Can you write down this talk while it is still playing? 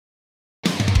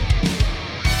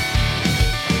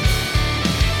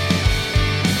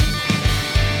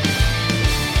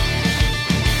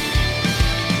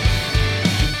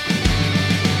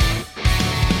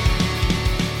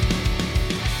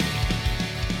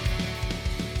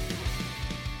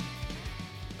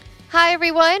Hi,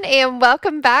 everyone, and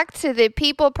welcome back to the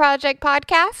People Project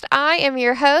podcast. I am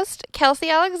your host, Kelsey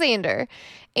Alexander,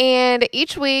 and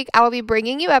each week I will be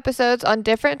bringing you episodes on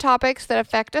different topics that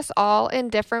affect us all in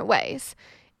different ways,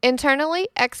 internally,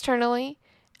 externally,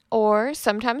 or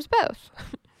sometimes both.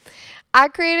 I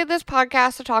created this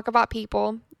podcast to talk about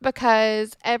people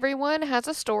because everyone has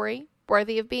a story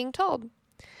worthy of being told.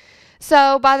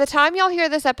 So by the time y'all hear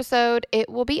this episode, it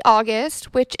will be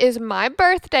August, which is my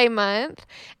birthday month,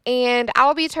 and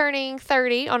I'll be turning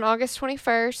 30 on August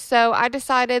 21st. So I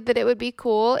decided that it would be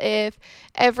cool if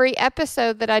every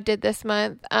episode that I did this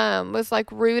month was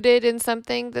like rooted in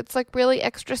something that's like really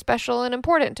extra special and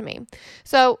important to me.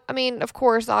 So, I mean, of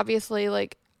course, obviously,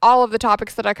 like all of the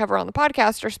topics that I cover on the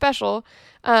podcast are special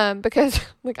because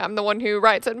like I'm the one who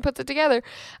writes it and puts it together.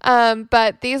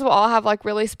 But these will all have like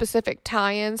really specific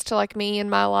tie-ins to like me and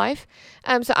my life.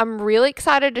 So I'm really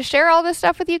excited to share all this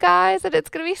stuff with you guys, and it's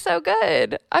going to be so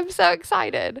good. I'm so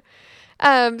excited.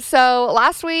 So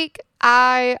last week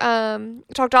I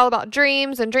talked all about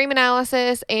dreams and dream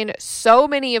analysis, and so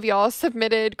many of y'all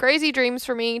submitted crazy dreams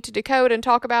for me to decode and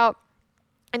talk about.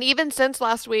 And even since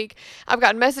last week, I've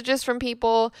gotten messages from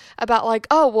people about like,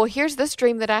 oh, well, here's this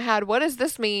dream that I had. What does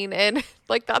this mean? And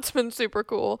like, that's been super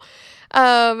cool.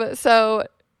 So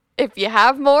if you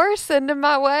have more, send them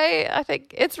my way. I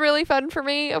think it's really fun for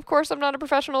me. Of course, I'm not a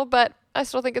professional, but I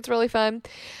still think it's really fun.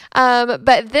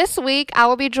 But this week, I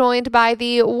will be joined by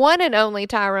the one and only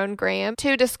Tyrone Graham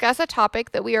to discuss a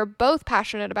topic that we are both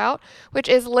passionate about, which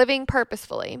is living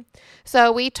purposefully.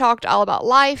 So we talked all about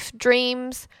life,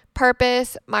 dreams,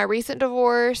 purpose, my recent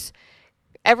divorce,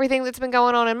 everything that's been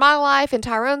going on in my life and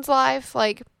Tyrone's life.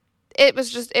 Like, it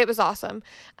was awesome.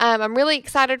 I'm really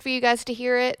excited for you guys to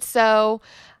hear it. So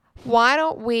why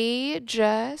don't we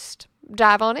just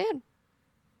dive on in?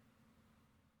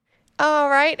 All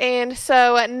right. And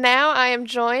so now I am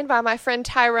joined by my friend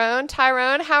Tyrone.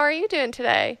 Tyrone, how are you doing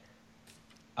today?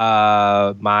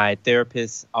 My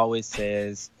therapist always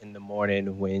says in the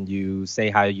morning when you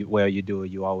say how you do it,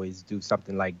 you always do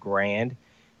something like grand,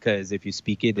 because if you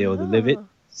speak it, they'll live it.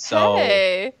 So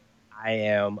hey. I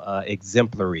am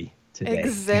exemplary today.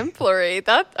 Exemplary.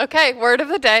 Okay. Word of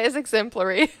the day is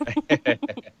exemplary.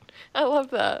 I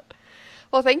love that.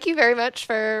 Well, thank you very much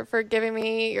for giving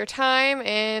me your time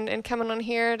and coming on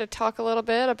here to talk a little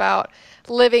bit about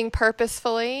living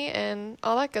purposefully and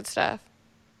all that good stuff.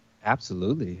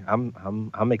 Absolutely.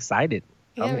 I'm excited.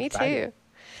 Yeah, me too. This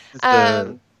is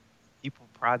the People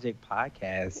Project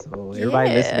podcast. So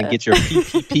everybody listening, get your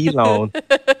PPP loan.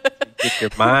 Get your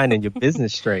mind and your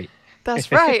business straight.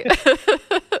 That's right. So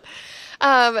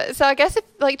I guess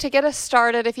to get us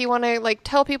started, if you want to like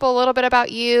tell people a little bit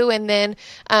about you and then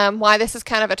why this is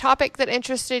kind of a topic that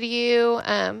interested you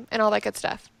and all that good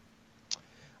stuff.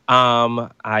 I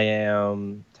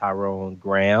am Tyrone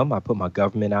Graham. I put my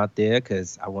government out there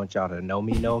because I want y'all to know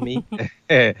me.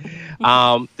 I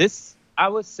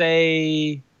would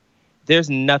say there's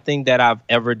nothing that I've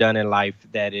ever done in life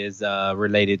that is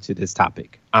related to this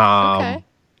topic. Okay.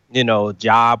 You know,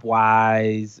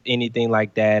 job-wise, anything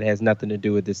like that has nothing to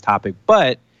do with this topic.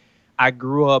 But I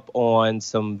grew up on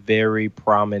some very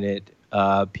prominent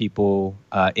people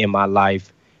in my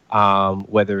life,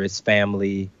 whether it's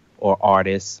family or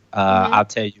artists. I'll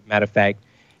tell you, matter of fact,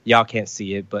 y'all can't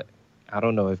see it, but I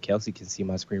don't know if Kelsey can see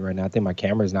my screen right now. I think my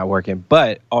camera's not working.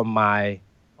 But on my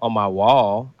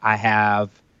wall, I have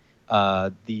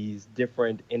these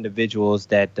different individuals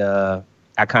that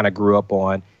I kind of grew up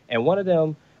on. And one of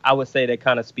them, I would say, that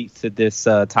kind of speaks to this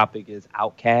topic is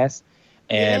Outkast.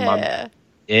 And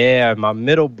my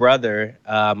middle brother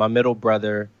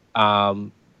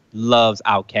loves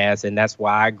Outkast, and that's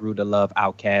why I grew to love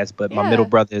Outkast. But my middle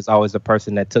brother is always the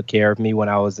person that took care of me when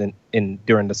I was in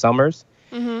during the summers.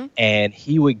 Mm-hmm. And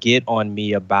he would get on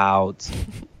me about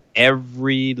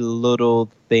every little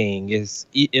thing.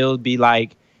 It'll be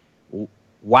like,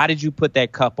 why did you put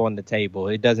that cup on the table?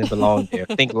 It doesn't belong there.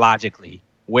 Think logically.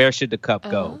 Where should the cup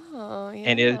go? Oh, yeah.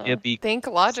 And it'll be think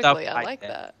logically. I like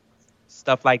that.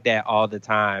 Stuff like that all the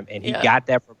time. And he got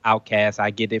that from Outkast.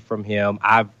 I get it from him.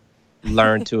 I've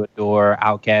learned to adore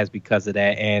Outkast because of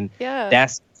that. And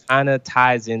that's kind of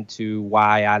ties into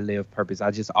why I live purpose.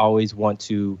 I just always want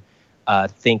to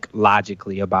think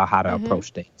logically about how to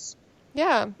approach things.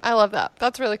 Yeah, I love that.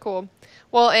 That's really cool.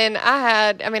 Well, and I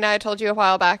had told you a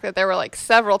while back that there were like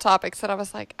several topics that I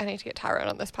was like, I need to get Tyrone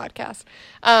on this podcast.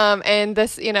 And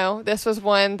this, this was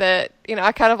one that,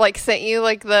 I kind of like sent you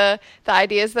like the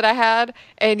ideas that I had,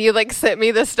 and you like sent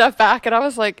me this stuff back, and I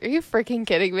was like, are you freaking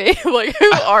kidding me? Like,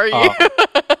 who are you?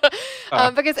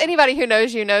 Because anybody who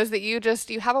knows you knows that you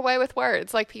have a way with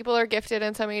words. Like, people are gifted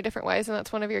in so many different ways, and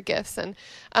that's one of your gifts. And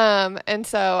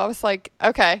so I was like,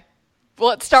 okay,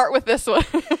 let's start with this one.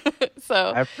 So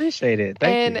I appreciate it.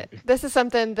 Thank you. And this is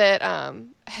something that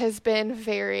has been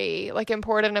very like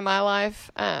important in my life.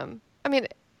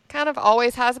 Kind of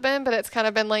always has been, but it's kind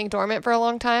of been laying dormant for a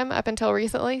long time up until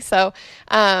recently. So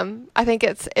I think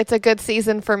it's a good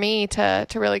season for me to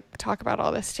really talk about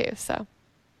all this too. So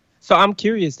I'm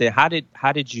curious then, how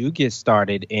did you get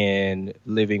started in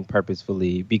living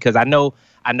purposefully? Because I know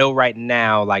right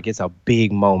now, like, it's a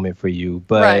big moment for you,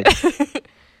 but right.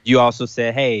 You also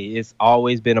said, hey, it's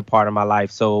always been a part of my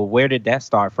life. So where did that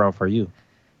start from for you?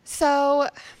 So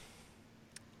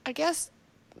I guess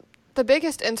the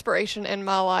biggest inspiration in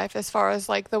my life, as far as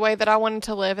like the way that I wanted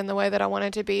to live and the way that I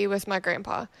wanted to be, was my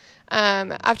grandpa.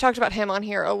 I've talked about him on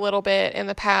here a little bit in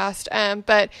the past,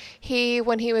 but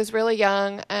when he was really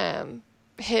young,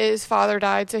 his father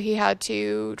died, so he had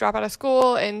to drop out of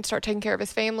school and start taking care of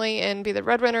his family and be the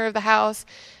breadwinner of the house.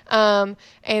 And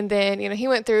then, he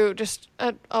went through just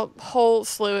a whole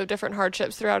slew of different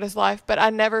hardships throughout his life, but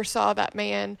I never saw that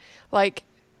man like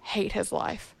hate his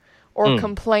life or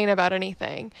complain about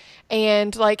anything.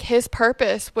 And like, his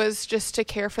purpose was just to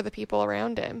care for the people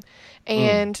around him.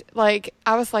 And like,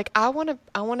 I was like, I want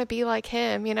to be like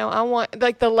him. I want,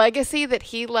 like, the legacy that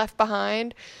he left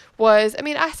behind was,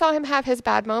 I saw him have his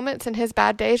bad moments and his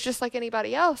bad days just like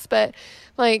anybody else, but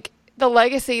like, the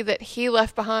legacy that he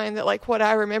left behind, that like what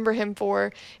I remember him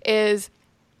for, is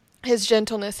his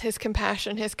gentleness, his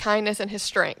compassion, his kindness, and his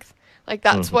strength. Like,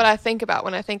 that's what I think about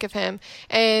when I think of him.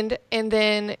 And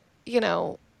then,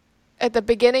 at the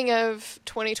beginning of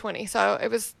 2020, so it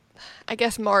was, I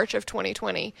guess, March of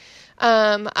 2020,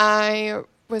 I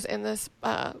was in this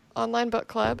online book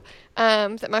club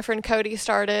that my friend Cody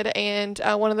started, and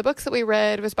one of the books that we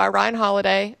read was by Ryan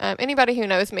Holiday. Anybody who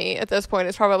knows me at this point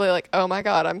is probably like, oh my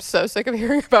God, I'm so sick of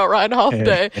hearing about Ryan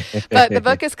Holiday. But the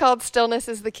book is called Stillness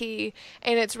is the Key,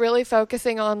 and it's really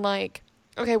focusing on like,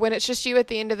 okay, when it's just you at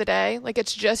the end of the day, like,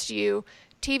 it's just you,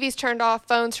 TV's turned off,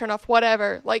 phones turned off,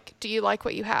 whatever, like, do you like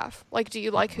what you have? Like, do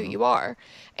you like who you are?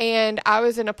 And I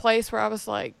was in a place where I was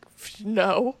like,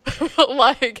 no,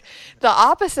 like the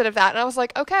opposite of that. And I was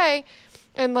like, okay.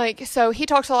 And like, so he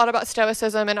talks a lot about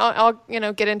stoicism, and I'll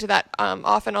get into that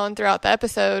off and on throughout the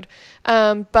episode.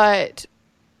 But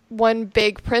one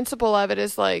big principle of it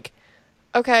is like,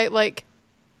 okay, like,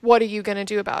 what are you going to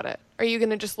do about it? Are you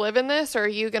going to just live in this, or are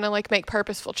you going to like make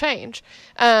purposeful change?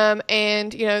 And,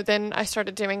 then I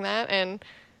started doing that, and,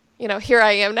 here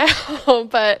I am now.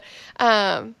 But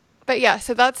yeah,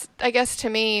 so that's, I guess, to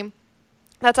me,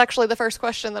 that's actually the first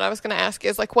question that I was going to ask,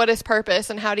 is like, what is purpose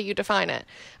and how do you define it?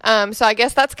 So I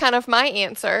guess that's kind of my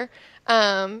answer.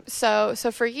 So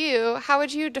for you, how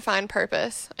would you define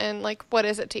purpose, and like, what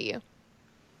is it to you?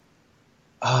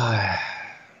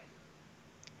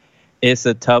 It's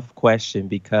a tough question,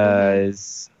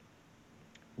 because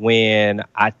when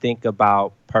I think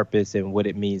about purpose and what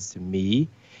it means to me,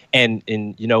 and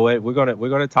you know what, we're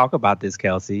gonna talk about this,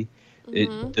 Kelsey.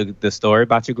 The story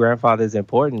about your grandfather is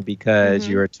important, because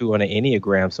you're a 2 on an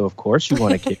Enneagram, so of course you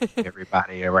want to kick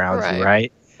everybody around you,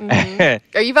 right?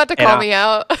 Are you about to call me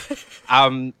out?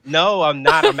 No, I'm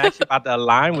not. I'm actually about to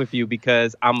align with you,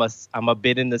 because I'm a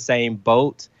bit in the same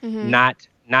boat,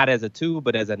 not as a 2,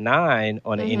 but as a 9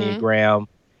 on an Enneagram.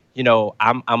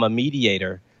 I'm a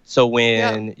mediator. So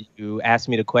when you ask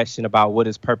me the question about what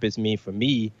does purpose mean for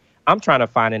me, I'm trying to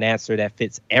find an answer that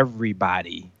fits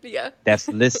everybody that's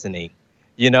listening.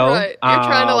 Right. You're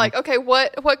trying to like, okay,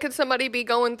 what could somebody be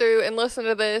going through and listen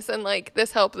to this and like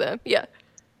this help them? Yeah.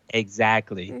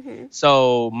 Exactly.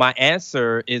 So my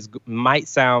answer might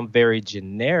sound very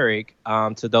generic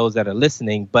to those that are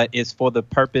listening, but it's for the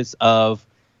purpose of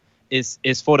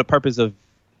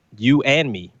you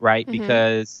and me, right?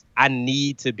 Because I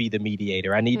need to be the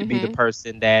mediator. I need to be the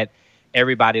person that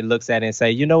everybody looks at and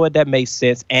say, you know what, that makes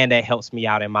sense, and that helps me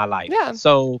out in my life. Yeah.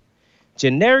 So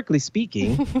generically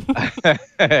speaking,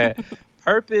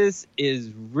 purpose is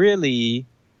really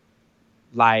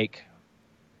like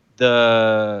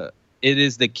it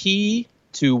is the key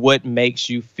to what makes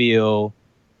you feel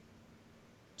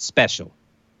special.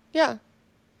 Yeah.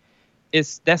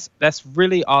 That's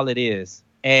really all it is.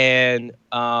 And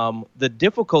the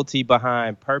difficulty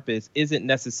behind purpose isn't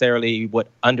necessarily what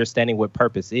understanding what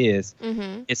purpose is.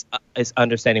 Mm-hmm. It's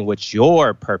understanding what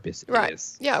your purpose Right.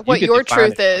 is. Yeah, You what could your define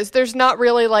truth is. There's not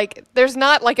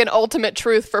an ultimate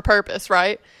truth for purpose,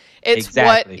 right? It's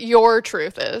Exactly. what your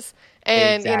truth is.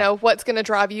 And, Exactly. what's going to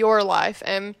drive your life.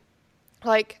 And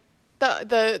like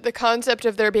the concept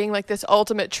of there being like this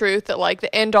ultimate truth that like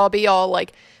the end all be all,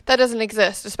 like that doesn't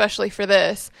exist, especially for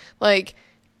this. Like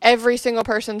every single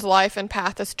person's life and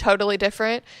path is totally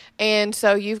different. And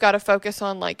so you've got to focus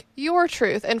on like your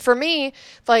truth. And for me,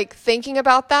 like thinking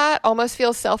about that almost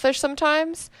feels selfish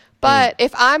sometimes. But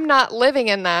if I'm not living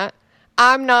in that,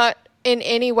 I'm not in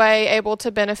any way able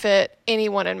to benefit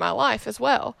anyone in my life as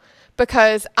well.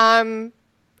 Because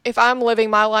if I'm living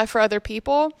my life for other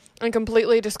people and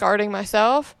completely discarding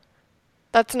myself,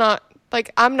 that's not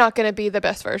like I'm not going to be the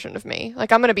best version of me.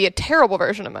 Like I'm going to be a terrible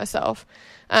version of myself.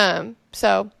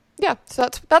 So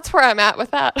that's where I'm at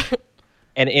with that.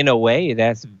 And in a way,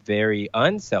 that's very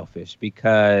unselfish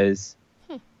because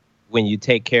when you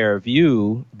take care of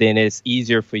you, then it's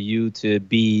easier for you to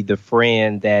be the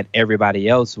friend that everybody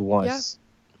else wants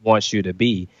you to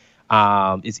be.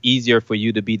 It's easier for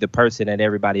you to be the person that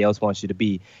everybody else wants you to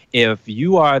be. If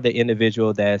you are the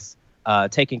individual that's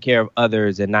taking care of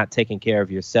others and not taking care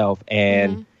of yourself,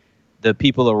 and the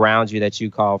people around you that you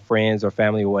call friends or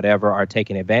family or whatever are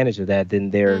taking advantage of that,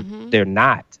 then they're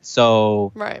not.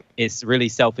 So it's really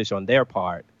selfish on their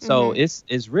part. So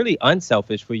it's really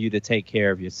unselfish for you to take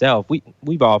care of yourself.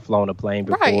 We've all flown a plane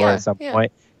before at some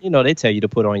point. They tell you to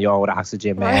put on your own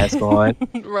oxygen mask on.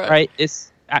 Right.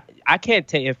 I can't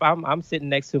tell you if I'm sitting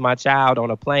next to my child on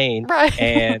a plane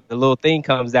and the little thing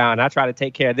comes down and I try to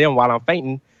take care of them while I'm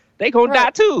fainting, they gonna die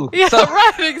too. Yeah,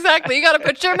 right, exactly. You got to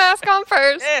put your mask on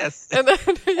first. Yes. And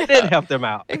then help them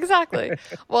out. Exactly.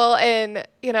 Well, and,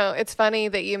 it's funny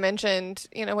that you mentioned,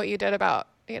 what you did about,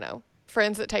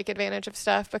 friends that take advantage of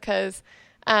stuff because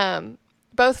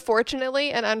both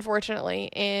fortunately and unfortunately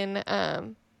in,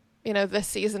 this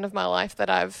season of my life that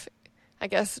I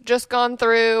guess, just gone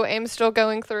through, am still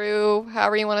going through,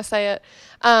 however you want to say it,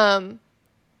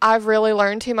 I've really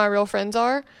learned who my real friends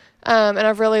are. And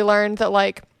I've really learned that,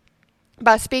 like,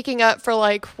 by speaking up for,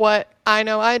 like, what I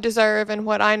know I deserve and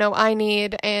what I know I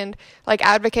need and, like,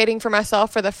 advocating for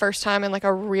myself for the first time in, like,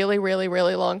 a really, really,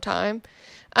 really long time,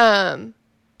 there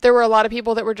were a lot of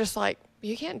people that were just like,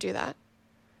 you can't do that.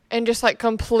 And just, like,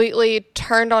 completely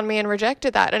turned on me and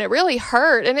rejected that. And it really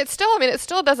hurt. And it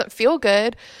still doesn't feel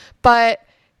good. But,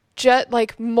 just,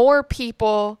 like, more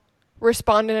people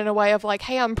responded in a way of, like,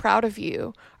 hey, I'm proud of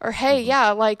you. Or, hey,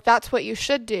 yeah, like, that's what you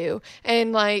should do.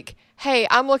 And, like, hey,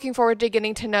 I'm looking forward to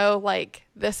getting to know, like,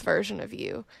 this version of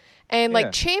you. And,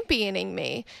 like, championing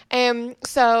me. And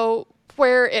so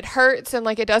where it hurts and,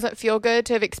 like, it doesn't feel good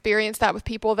to have experienced that with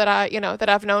people that that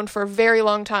I've known for a very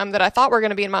long time that I thought were going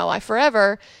to be in my life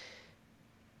forever,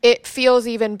 it feels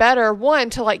even better, one,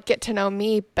 to, like, get to know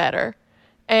me better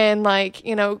and, like,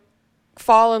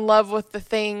 fall in love with the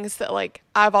things that, like,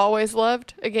 I've always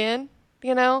loved again,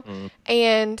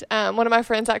 And one of my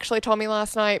friends actually told me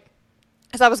last night,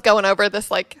 as I was going over this,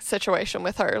 like, situation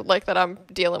with her, like, that I'm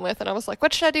dealing with, and I was like,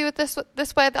 what should I do with this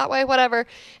way, that way, whatever?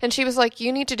 And she was like,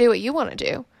 you need to do what you want to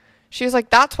do. She was like,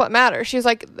 that's what matters. She was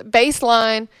like,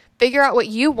 baseline, figure out what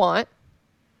you want,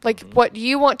 like, what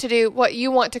you want to do, what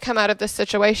you want to come out of this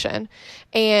situation,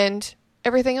 and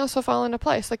everything else will fall into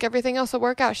place. Like, everything else will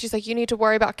work out. She's like, you need to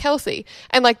worry about Kelsey.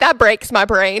 And, like, that breaks my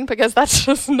brain because that's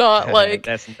just not, like,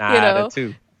 that's not a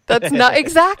two. That's not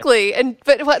exactly.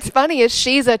 But what's funny is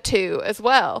she's a 2 as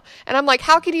well. And I'm like,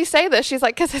 how can you say this? She's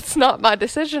like, because it's not my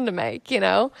decision to make,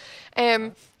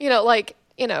 And,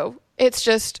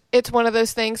 it's one of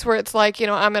those things where it's like,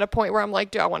 I'm at a point where I'm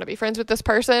like, do I want to be friends with this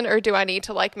person or do I need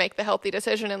to, like, make the healthy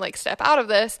decision and, like, step out of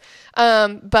this?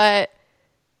 But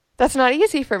that's not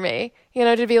easy for me,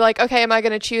 to be like, okay, am I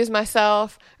going to choose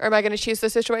myself or am I going to choose the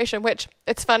situation? Which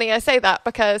it's funny I say that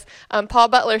because Paul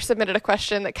Butler submitted a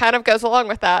question that kind of goes along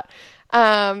with that.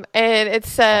 And it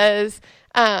says,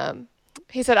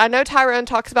 he said, I know Tyrone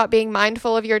talks about being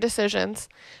mindful of your decisions,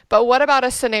 but what about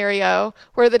a scenario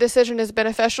where the decision is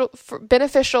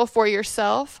beneficial for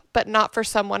yourself, but not for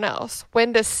someone else?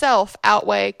 When does self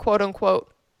outweigh, quote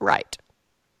unquote, right?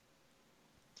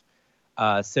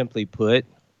 Simply put,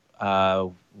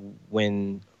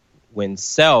 when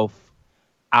self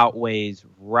outweighs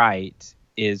right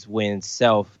is when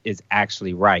self is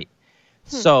actually right.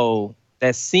 So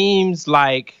that seems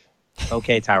like,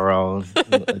 okay, Tyrone,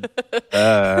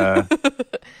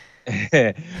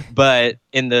 but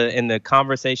in the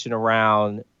conversation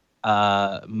around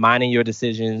minding your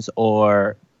decisions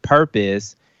or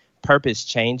purpose purpose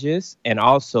changes, and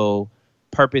also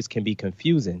purpose can be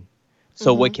confusing.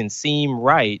 So what can seem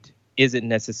right isn't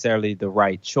necessarily the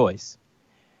right choice.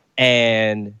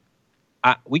 And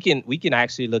we can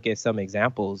actually look at some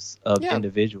examples of Yeah.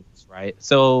 individuals, right?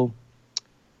 So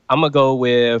I'm gonna go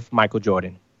with Michael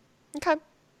Jordan. Okay.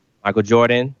 Michael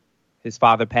Jordan, his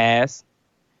father passed.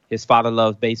 His father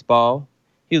loves baseball.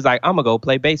 He was like, I'm gonna go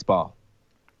play baseball.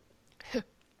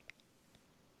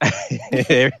 Bless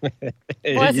you,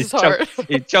 his heart.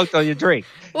 you choked on your drink.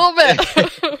 A little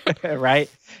bit. Right?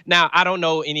 Now, I don't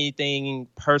know anything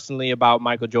personally about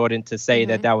Michael Jordan to say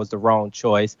that that was the wrong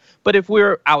choice. But if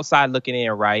we're outside looking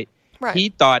in, right, Right. he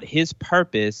thought his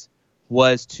purpose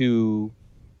was to,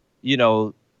 you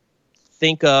know,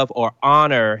 think of or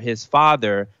honor his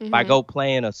father by go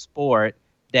playing a sport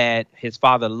that his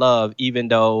father loved, even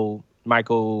though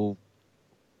Michael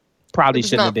probably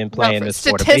shouldn't have been playing the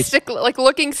sport of baseball. Statistically, like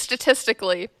looking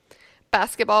statistically,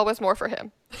 basketball was more for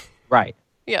him. Right.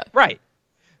 Yeah. Right.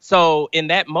 So in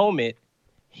that moment,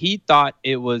 he thought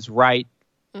it was right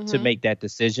to make that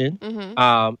decision.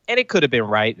 And it could have been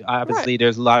right. Obviously,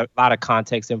 there's a lot of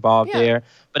context involved there.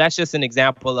 But that's just an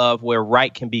example of where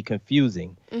right can be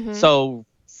confusing. So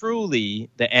truly,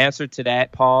 the answer to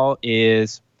that, Paul,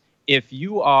 is if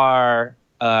you are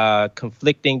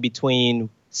conflicting between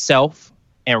self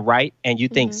and right, and you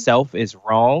think self is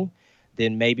wrong,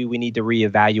 then maybe we need to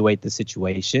reevaluate the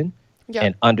situation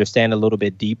and understand a little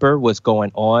bit deeper what's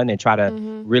going on and try to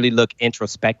really look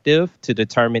introspective to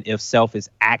determine if self is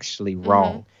actually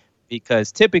wrong.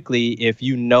 Because typically, if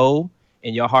you know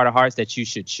in your heart of hearts that you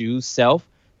should choose self,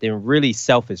 then really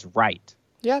self is right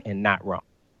and not wrong.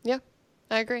 Yeah,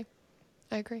 I agree.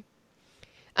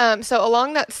 So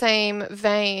along that same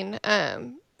vein,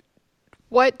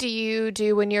 what do you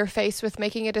do when you're faced with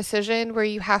making a decision where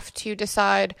you have to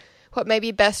decide what may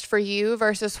be best for you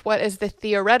versus what is the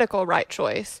theoretical right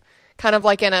choice? Kind of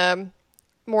like in a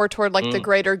more toward like the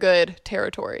greater good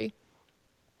territory.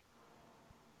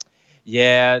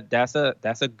 Yeah, that's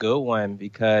a good one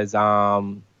because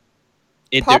Paul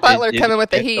Butler coming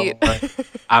with the heat.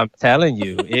 I'm telling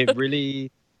you, it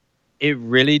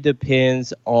really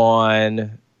depends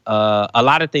on a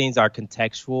lot of things are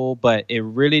contextual, but it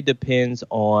really depends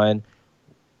on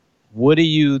what do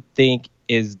you think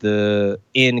is the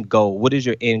end goal? What is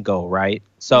your end goal, right?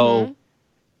 So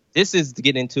this is to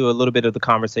get into a little bit of the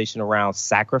conversation around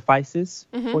sacrifices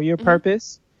for your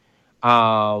purpose.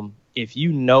 If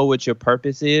you know what your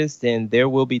purpose is, then there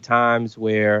will be times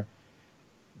where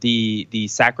the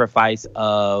sacrifice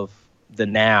of the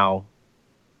now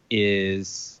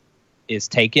is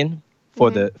taken for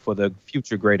the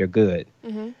future greater good.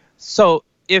 So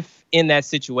if in that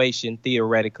situation,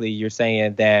 theoretically, you're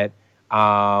saying that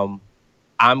I'll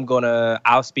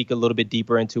speak a little bit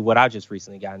deeper into what I just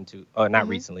recently got into, or not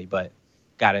recently, but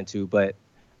got into, but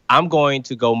I'm going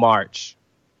to go march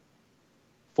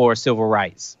for civil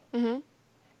rights.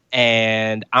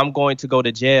 And I'm going to go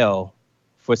to jail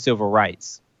for civil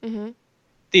rights.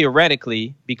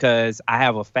 Theoretically, because I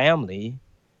have a family,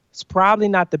 it's probably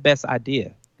not the best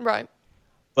idea. Right.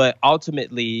 But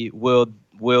ultimately, will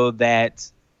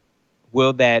that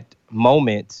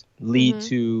moment lead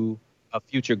to a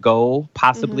future goal,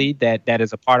 possibly that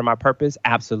is a part of my purpose?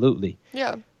 Absolutely.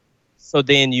 Yeah. So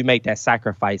then you make that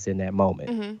sacrifice in that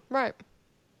moment. Right.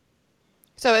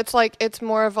 So it's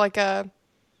more of like a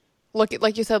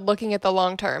like you said, looking at the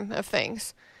long term of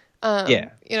things.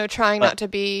 Trying not to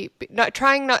be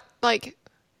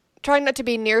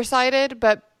nearsighted,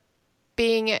 but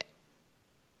being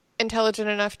intelligent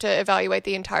enough to evaluate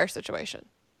the entire situation.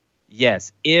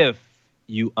 Yes, if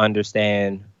you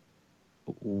understand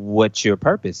what your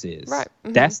purpose is. Right.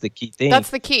 That's the key thing. That's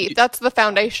the key. That's the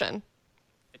foundation.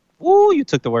 Ooh, you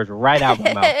took the words right out of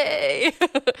my mouth. Hey.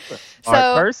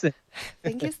 Smart person.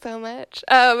 Thank you so much.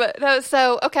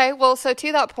 So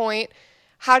to that point,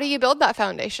 how do you build that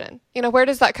foundation? Where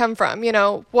does that come from?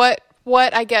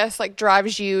 What I guess like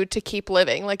drives you to keep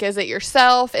living? Like, is it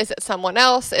yourself? Is it someone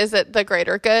else? Is it the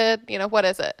greater good? What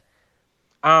is it?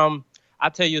 I'll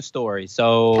tell you a story.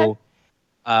 So,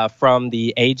 from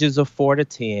the ages of 4 to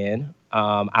 10,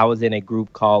 I was in a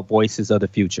group called Voices of the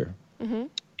Future.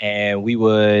 And we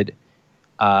would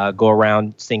go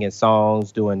around singing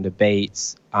songs, doing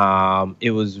debates.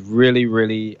 It was really,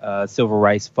 really civil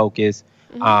rights focused.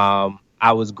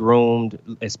 I was groomed,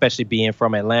 especially being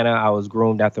from Atlanta. I was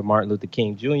groomed after Martin Luther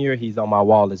King Jr. He's on my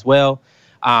wall as well.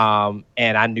 And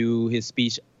I knew his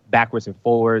speech backwards and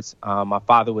forwards. My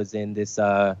father was in this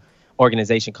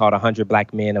organization called 100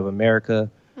 Black Men of America.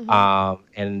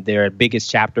 And their biggest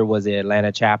chapter was the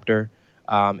Atlanta chapter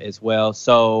as well.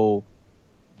 So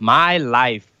my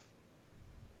life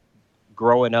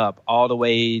growing up all the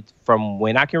way from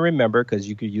when I can remember, because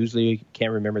you could usually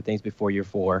can't remember things before you're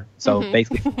 4. So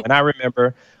basically, from when I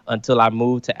remember until I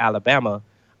moved to Alabama,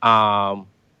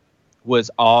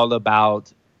 was all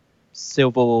about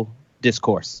civil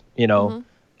discourse,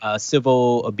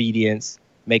 civil obedience,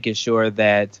 making sure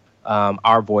that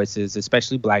our voices,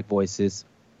 especially Black voices,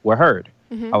 were heard.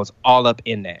 I was all up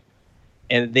in that.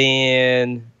 And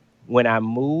then when I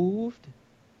moved,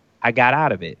 I got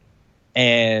out of it.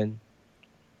 And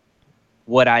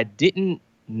what I didn't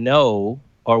know,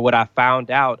 or what I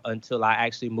found out until I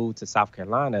actually moved to South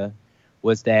Carolina,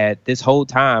 was that this whole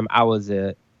time I was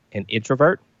an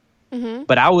introvert.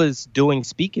 But I was doing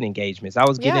speaking engagements. I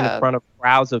was getting in front of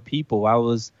crowds of people. I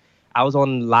was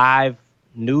on live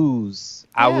news.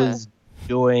 I was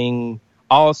doing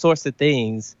all sorts of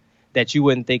things that you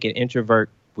wouldn't think an introvert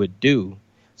would do.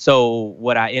 So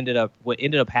what ended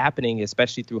up happening,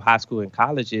 especially through high school and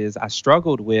college, is I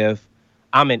struggled with,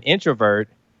 I'm an introvert,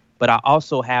 but I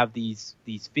also have these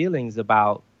feelings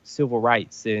about civil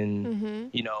rights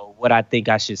and what I think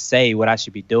I should say, what I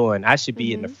should be doing. I should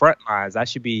be in the front lines. I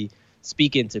should be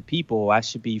speaking to people. I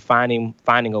should be finding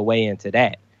a way into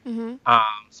that.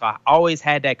 So I always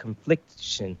had that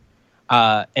confliction.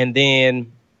 And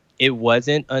then it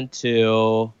wasn't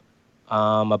until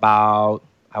about,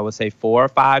 I would say 4 or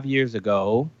 5 years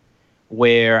ago,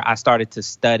 where I started to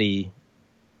study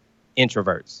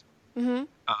introverts. And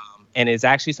it's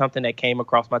actually something that came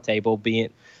across my table.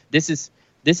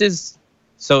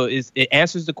 So it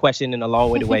answers the question in a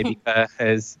long-winded way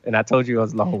because, and I told you I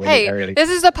was long-winded earlier. This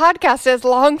is a podcast. It's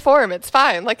long form. It's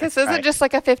fine. Like, this isn't just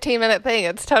like a 15-minute thing.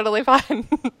 It's totally fine.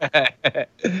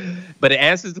 But it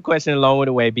answers the question in a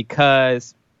long-winded way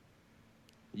because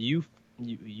you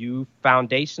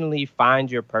foundationally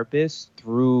find your purpose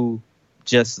through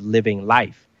just living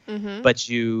life. But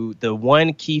the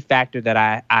one key factor that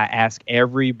I ask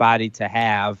everybody to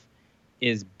have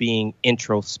is being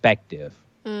introspective.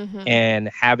 And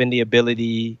having the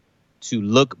ability to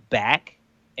look back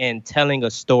and telling a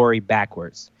story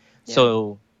backwards.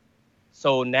 So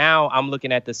now I'm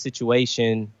looking at the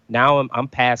situation. Now I'm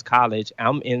past college.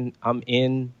 I'm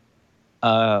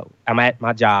at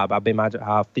my job. I've been my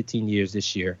job 15 years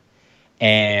this year,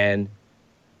 and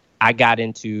I got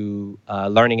into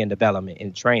learning and development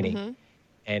and training.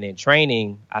 And in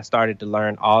training, I started to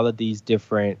learn all of these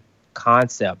different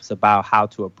concepts about how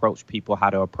to approach people, how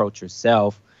to approach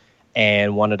yourself.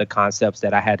 And one of the concepts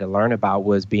that I had to learn about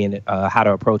was being how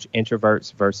to approach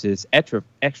introverts versus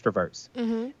extroverts.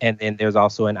 And then there's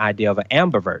also an idea of an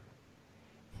ambivert.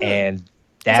 And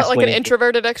that's is that like an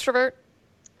introverted extrovert?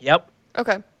 Yep.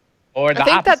 Okay. Or the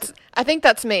opposite. I think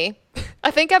that's me.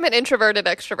 I think I'm an introverted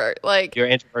extrovert. Like, you're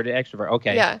an introverted extrovert.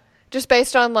 Okay. Yeah. Just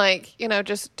based on, like,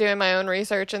 just doing my own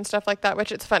research and stuff like that,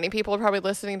 which it's funny. People are probably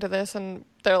listening to this and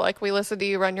they're like, we listen to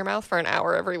you run your mouth for an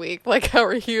hour every week. Like, how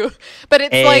are you? But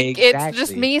it's like, it's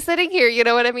just me sitting here. You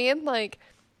know what I mean? Like,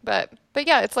 but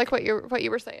yeah, it's like what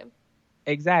you were saying.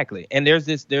 Exactly. And there's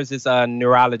this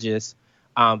neurologist,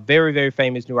 very, very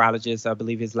famous neurologist. I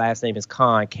believe his last name is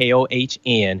Kohn, Kohn.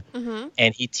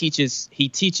 And he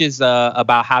teaches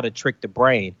about how to trick the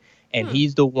brain. And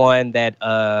he's the one that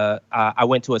I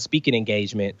went to a speaking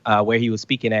engagement where he was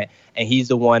speaking at, and he's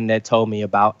the one that told me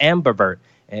about ambivert.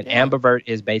 And ambivert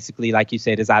is basically, like you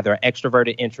said, is either an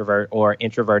extroverted introvert or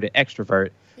introverted extrovert,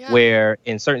 where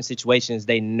in certain situations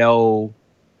they know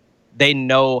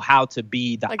how to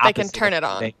be the opposite. They can turn it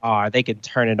on. They can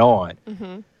turn it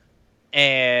on.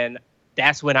 And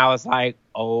that's when I was like,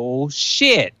 oh,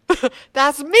 shit.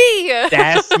 That's me.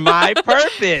 That's my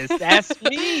purpose. That's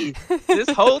me. This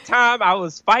whole time I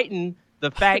was fighting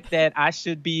the fact that I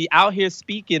should be out here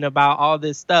speaking about all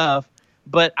this stuff,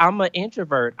 but I'm an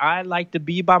introvert. I like to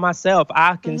be by myself.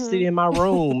 I can sit in my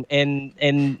room and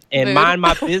mind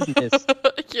my business.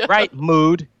 Right,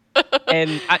 mood.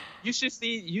 And you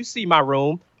see my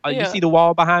room. You see the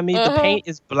wall behind me. The paint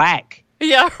is black.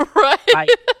 Yeah, right.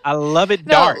 I love it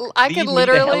dark. I Leave could me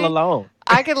literally the hell alone.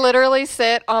 I could literally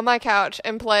sit on my couch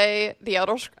and play the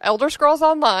Elder Scrolls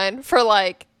Online for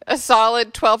like a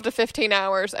solid 12 to 15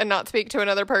 hours and not speak to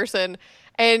another person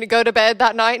and go to bed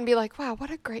that night and be like, wow,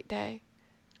 what a great day.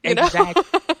 Exactly.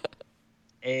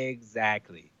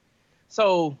 Exactly.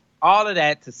 So all of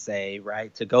that to say,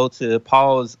 right, to go to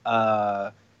Paul's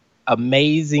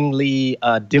amazingly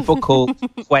difficult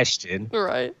question,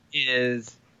 right,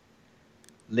 is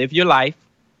live your life,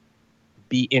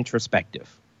 be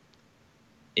introspective.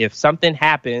 If something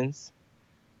happens,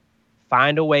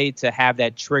 find a way to have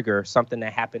that trigger something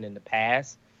that happened in the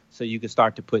past so you can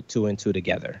start to put 2 and 2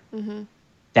 together.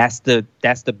 That's the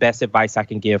best advice I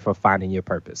can give for finding your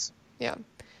purpose. Yeah.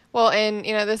 Well, and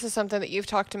this is something that you've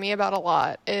talked to me about a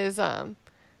lot is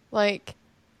like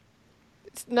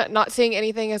not seeing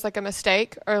anything as like a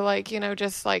mistake or like,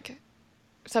 just like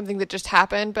something that just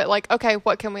happened, but like, okay,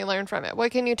 what can we learn from it?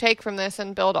 What can you take from this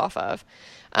and build off of?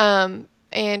 And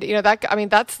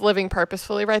that's living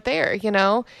purposefully right there,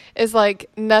 is like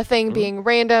nothing being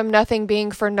random, nothing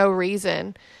being for no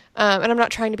reason. And I'm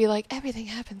not trying to be like everything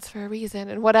happens for a reason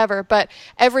and whatever, but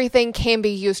everything can be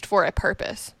used for a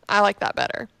purpose. I like that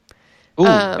better. Ooh,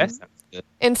 that sounds good.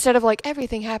 Instead of like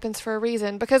everything happens for a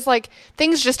reason, because like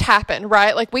things just happen,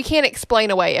 right? Like we can't explain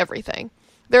away everything.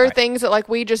 There are things that like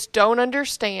we just don't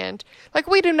understand. Like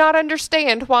we do not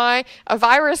understand why a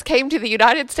virus came to the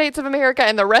United States of America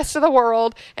and the rest of the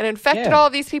world and infected all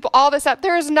of these people, all this up.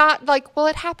 There is not like, well,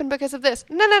 it happened because of this.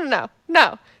 No.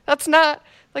 That's not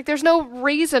like, there's no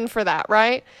reason for that,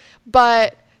 right?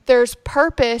 But there's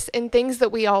purpose in things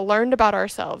that we all learned about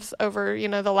ourselves over,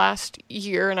 the last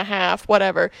year and a half,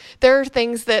 whatever. There are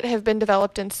things that have been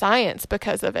developed in science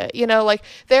because of it. Like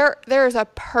there is a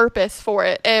purpose for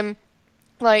it. And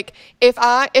like if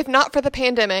not for the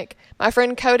pandemic, my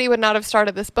friend Cody would not have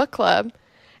started this book club,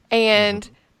 and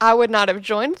I would not have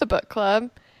joined the book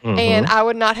club, and I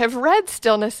would not have read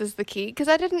Stillness is the Key because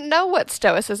I didn't know what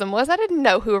Stoicism was. I didn't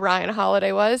know who Ryan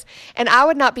Holiday was, and I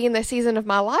would not be in the season of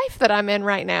my life that I'm in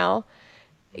right now,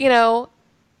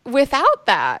 without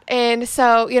that. And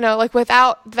so, like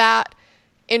without that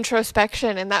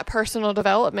introspection and that personal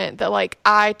development that like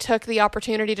I took the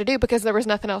opportunity to do because there was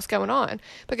nothing else going on,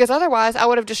 because otherwise I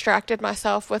would have distracted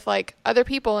myself with like other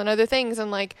people and other things and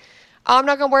like, oh, I'm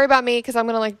not going to worry about me because I'm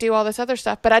going to like do all this other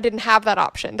stuff. But I didn't have that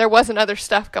option. There wasn't other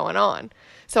stuff going on.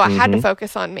 So I had to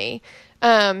focus on me.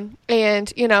 And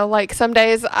like some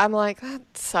days I'm like, that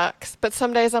sucks. But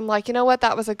some days I'm like, you know what?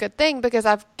 That was a good thing because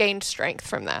I've gained strength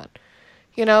from that,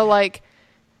 like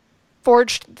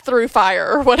forged through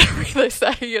fire or whatever they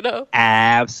say,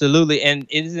 Absolutely. And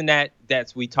isn't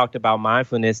that's we talked about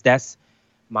mindfulness.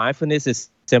 Mindfulness is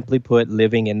simply put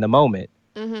living in the moment.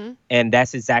 And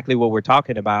that's exactly what we're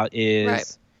talking about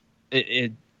is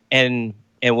and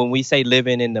when we say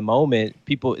living in the moment,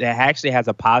 people, that actually has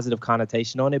a positive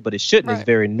connotation on it, but it shouldn't. It's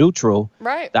very neutral.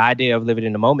 Right. The idea of living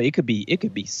in the moment, it could be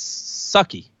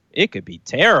sucky. It could be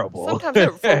terrible. Sometimes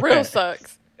it for real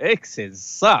sucks. It could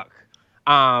suck.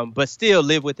 But still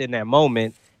live within that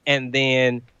moment and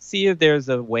then see if there's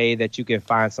a way that you can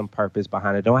find some purpose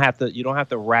behind it. You don't have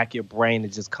to rack your brain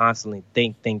and just constantly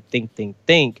think.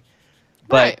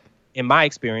 But in my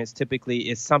experience, typically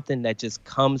it's something that just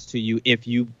comes to you if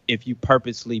you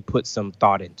purposely put some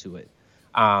thought into it.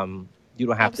 You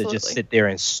don't have to just sit there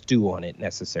and stew on it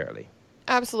necessarily.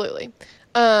 Absolutely.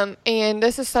 And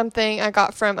this is something I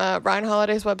got from Ryan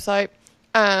Holiday's website.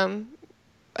 I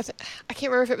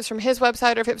can't remember if it was from his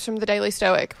website or if it was from the Daily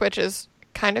Stoic, which is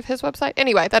kind of his website.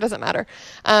 Anyway, that doesn't matter.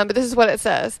 But this is what it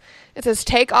says. It says,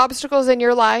 take obstacles in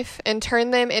your life and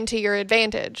turn them into your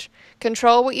advantage.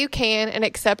 Control what you can and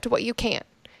accept what you can't.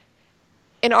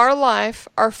 In our life,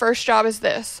 our first job is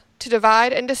this, to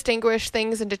divide and distinguish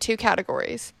things into two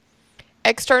categories.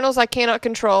 Externals I cannot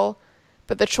control,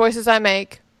 but the choices I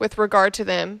make with regard to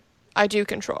them, I do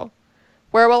control.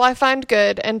 Where will I find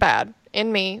good and bad?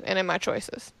 In me and in my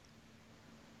choices.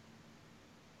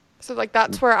 So like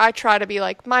that's where I try to be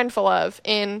like mindful of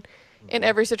in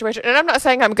every situation. And I'm not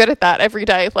saying I'm good at that every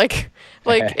day. Like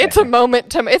it's a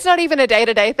moment to, it's not even a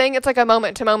day-to-day thing. It's like a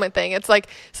moment-to-moment thing. It's like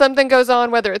something goes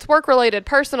on, whether it's work-related,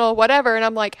 personal, whatever, and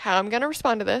I'm like, how am I going to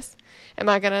respond to this? Am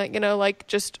I going to, like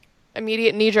just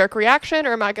immediate knee-jerk reaction,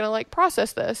 or am I going to like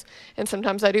process this? And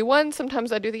sometimes I do one,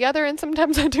 sometimes I do the other, and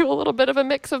sometimes I do a little bit of a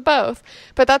mix of both.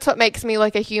 But that's what makes me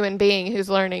like a human being who's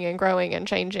learning and growing and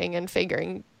changing and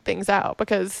figuring things out,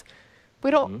 because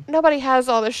nobody has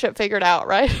all this shit figured out,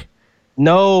 right?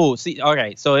 No, see,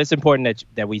 okay, so it's important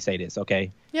that we say this,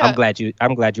 okay? Yeah. I'm glad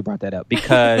you brought that up,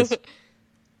 because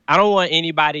I don't want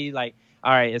anybody like,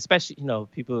 all right, especially,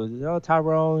 people,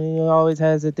 Tyrone, he always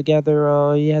has it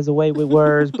together. He has a way with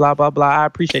words, blah, blah, blah. I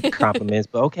appreciate the compliments,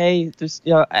 but okay, just,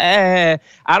 I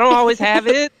don't always have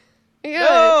it. Yeah.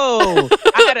 No.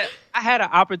 I had an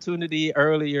opportunity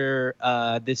earlier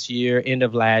this year, end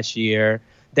of last year,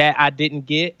 that I didn't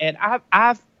get, and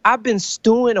I've been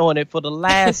stewing on it for the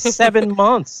last 7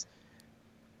 months.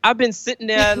 I've been sitting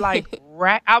there like,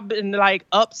 I've been like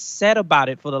upset about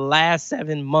it for the last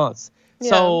 7 months. Yeah.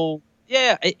 So,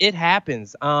 yeah, it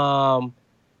happens.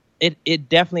 It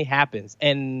definitely happens.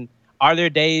 And are there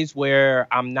days where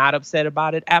I'm not upset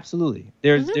about it? Absolutely.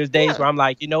 There's days where I'm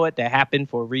like, you know what, that happened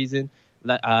for a reason.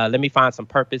 Let me find some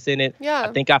purpose in it. Yeah.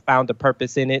 I think I found the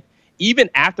purpose in it. Even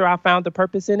after I found the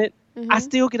purpose in it, I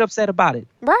still get upset about it.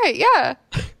 Right, yeah.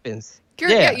 It happens.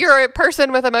 You're a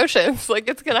person with emotions. Like,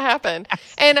 it's going to happen.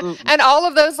 Absolutely. And all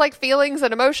of those like feelings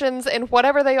and emotions and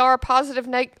whatever they are, positive,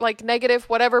 negative,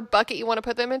 whatever bucket you want to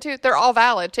put them into, they're all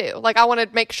valid too. Like, I want to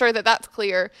make sure that that's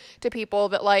clear to people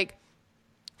that like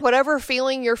whatever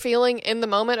feeling you're feeling in the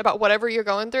moment about whatever you're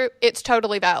going through, it's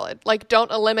totally valid. Like,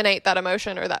 don't eliminate that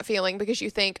emotion or that feeling because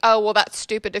you think, oh, well, that's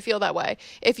stupid to feel that way.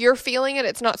 If you're feeling it,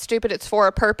 it's not stupid. It's for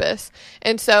a purpose.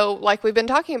 And so, like we've been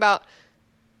talking about,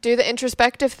 do the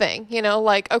introspective thing,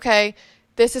 like, okay,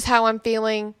 this is how I'm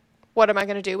feeling. What am I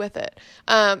going to do with it?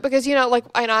 Because, like,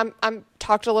 and I'm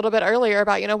talked a little bit earlier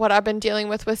about, what I've been dealing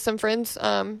with some friends,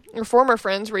 or former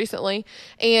friends recently.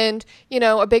 And,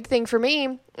 a big thing for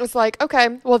me was like,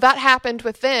 okay, well, that happened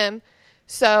with them.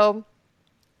 So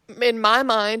in my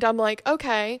mind, I'm like,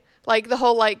 okay, like the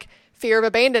whole, like, fear of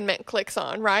abandonment clicks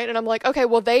on, right? And I'm like, okay,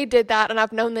 well, they did that and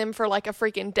I've known them for like a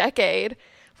freaking decade.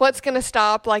 What's going to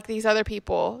stop like these other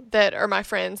people that are my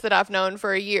friends that I've known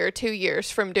for a year, 2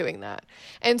 years from doing that?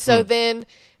 And so then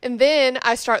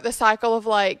I start the cycle of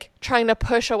like trying to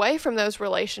push away from those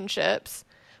relationships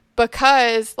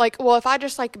because like, well, if I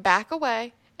just like back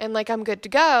away and like I'm good to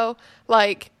go,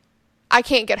 like I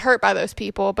can't get hurt by those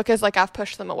people because like I've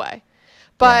pushed them away.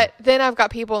 But then I've got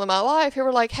people in my life who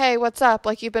are like, hey, what's up?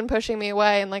 Like, you've been pushing me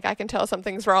away and like I can tell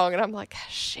something's wrong. And I'm like,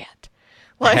 shit.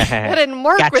 Like, that didn't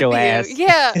work with you. Ass.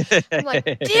 Yeah. I'm like,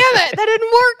 damn it, that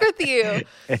didn't work with you.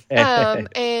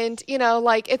 And,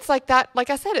 like, it's like that,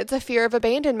 like I said, it's a fear of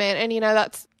abandonment. And,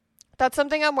 that's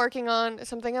something I'm working on,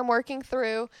 something I'm working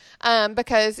through,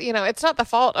 because, it's not the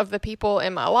fault of the people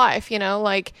in my life,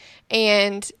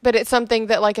 but it's something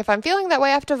that, like, if I'm feeling that way,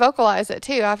 I have to vocalize it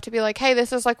too. I have to be like, hey,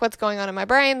 this is like what's going on in my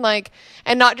brain, like,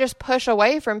 and not just push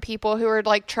away from people who are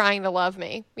like trying to love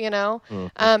me,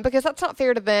 because that's not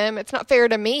fair to them. It's not fair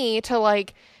to me to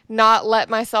like not let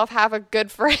myself have a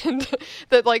good friend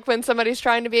that like when somebody's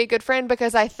trying to be a good friend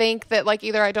because I think that like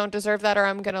either I don't deserve that or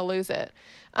I'm going to lose it.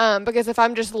 Because if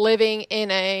I'm just living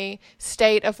in a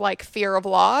state of like fear of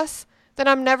loss, then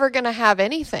I'm never going to have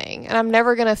anything and I'm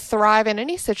never going to thrive in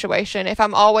any situation if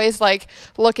I'm always like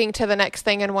looking to the next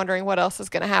thing and wondering what else is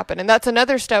going to happen. And that's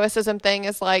another stoicism thing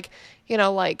is like,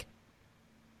 like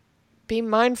be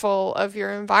mindful of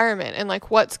your environment and like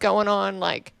what's going on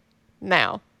like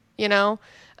now,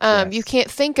 Yes. You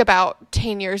can't think about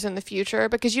 10 years in the future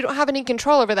because you don't have any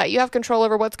control over that. You have control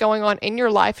over what's going on in your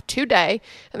life today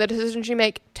and the decisions you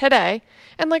make today.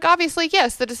 And like, obviously,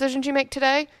 yes, the decisions you make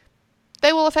today,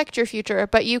 they will affect your future,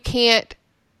 but you can't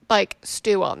like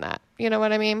stew on that. You know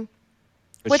what I mean?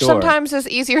 Which sometimes is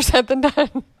easier said than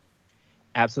done.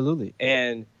 Absolutely.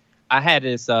 And I had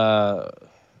this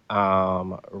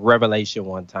revelation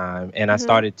one time and I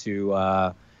started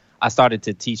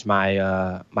to teach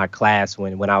my my class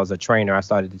when I was a trainer. I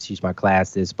started to teach my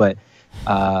class this, but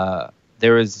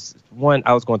there was one.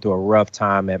 I was going through a rough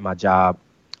time at my job.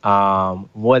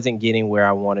 Wasn't getting where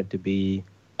I wanted to be.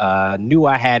 Knew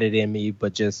I had it in me,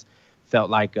 but just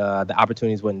felt like the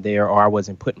opportunities wasn't there, or I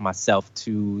wasn't putting myself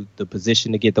to the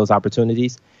position to get those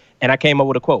opportunities. And I came up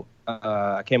with a quote.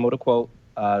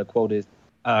 The quote is,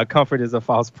 "Comfort is a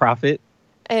false prophet."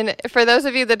 And for those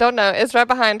of you that don't know, it's right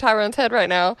behind Tyrone's head right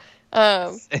now.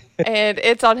 And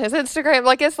it's on his Instagram.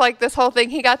 Like, it's like this whole thing.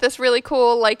 He got this really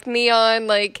cool, like, neon,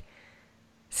 like,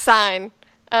 sign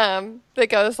that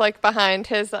goes, like, behind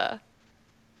his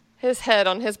head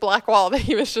on his black wall that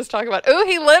he was just talking about. Ooh,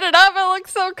 he lit it up. It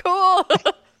looks so cool.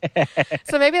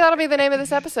 So maybe that'll be the name of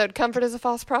this episode. Comfort is a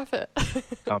false prophet.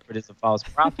 Comfort is a false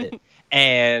prophet.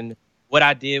 And what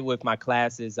I did with my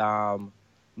class is,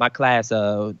 my class,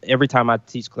 every time I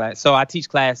teach class, so I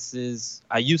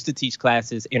used to teach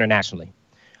classes internationally.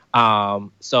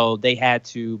 So they had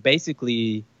to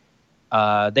basically,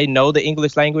 they know the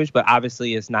English language, but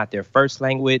obviously it's not their first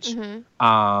language.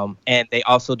 Mm-hmm. And they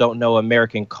also don't know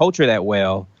American culture that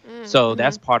well. Mm-hmm. So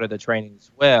that's part of the training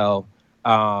as well.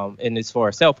 And it's for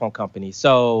a cell phone company.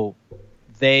 So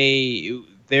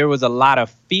there was a lot of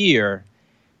fear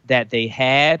that they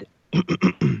had,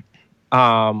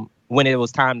 when it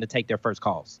was time to take their first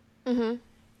calls. Mm-hmm.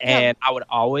 And I would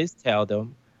always tell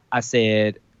them, I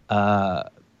said, I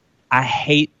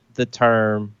hate the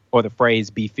term or the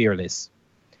phrase be fearless.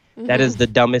 Mm-hmm. That is the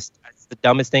dumbest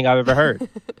thing I've ever heard.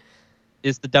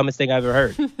 It's the dumbest thing I've ever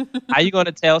heard. How are you going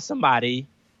to tell somebody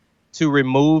to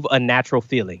remove a natural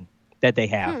feeling that they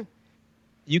have?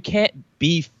 You can't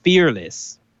be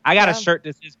fearless. I got a shirt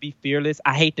that says be fearless.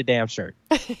 I hate the damn shirt.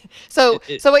 So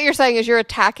what you're saying is you're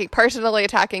personally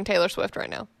attacking Taylor Swift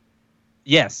right now.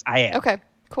 Yes, I am. Okay,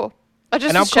 cool. I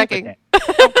just was checking.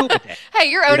 I'm cool with that. Hey,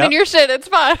 you're owning your shit. It's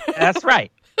fine. That's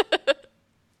right.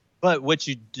 But what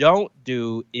you don't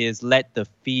do is let the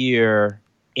fear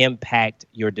impact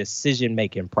your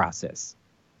decision-making process.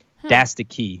 That's the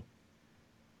key.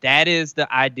 That is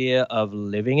the idea of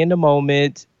living in the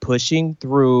moment, pushing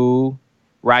through,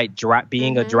 right?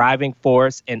 Being a driving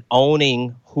force and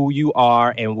owning who you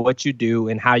are and what you do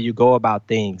and how you go about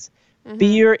things.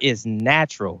 Fear is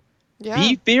natural. Yeah.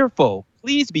 Be fearful.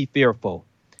 Please be fearful.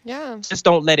 Yeah. Just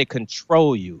don't let it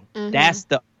control you. That's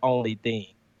the only thing.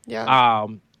 Yeah.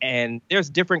 And there's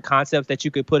different concepts that you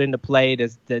could put into play.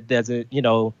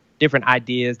 Different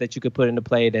ideas that you could put into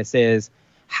play that says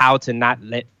how to not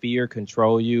let fear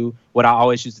control you. What I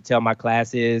always used to tell my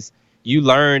class is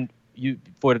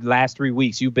for the last 3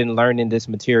 weeks, you've been learning this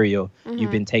material.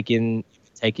 You've been taking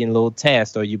little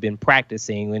tests, or you've been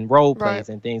practicing in role plays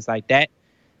and things like that.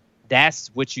 That's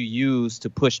what you use to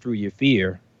push through your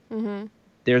fear.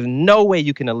 There's no way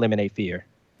you can eliminate fear.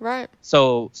 Right.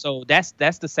 So that's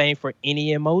the same for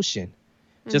any emotion.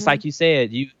 Just like you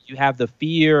said, you have the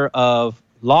fear of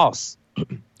loss.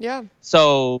 Yeah.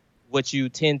 So what you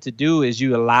tend to do is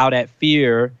you allow that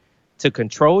fear to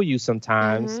control you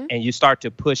sometimes, and you start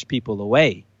to push people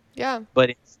away. Yeah.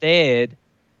 But instead,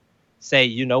 say,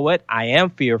 you know what? I am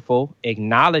fearful.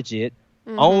 Acknowledge it.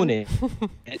 Own it.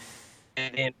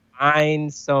 And then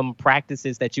find some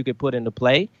practices that you could put into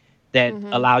play that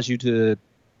allows you to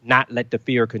not let the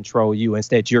fear control you.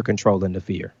 Instead, you're controlling the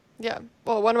fear. Yeah.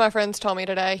 Well, one of my friends told me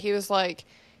today, he was like,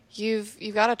 you've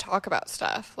got to talk about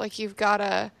stuff. Like, you've got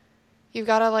to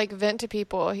like vent to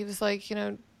people. He was like,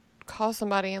 call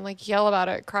somebody and like yell about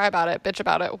it, cry about it, bitch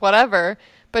about it, whatever,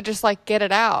 but just like get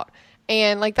it out.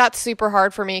 And like, that's super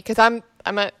hard for me. 'Cause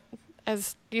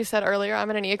as you said earlier, I'm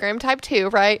an Enneagram type 2,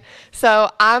 right? So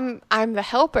I'm the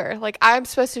helper. Like, I'm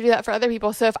supposed to do that for other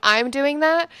people. So if I'm doing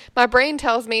that, my brain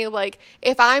tells me, like,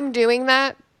 if I'm doing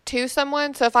that to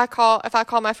someone, so if I call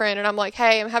my friend and I'm like,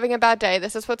 hey, I'm having a bad day,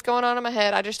 this is what's going on in my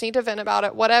head, I just need to vent about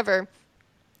it, whatever.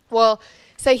 Well,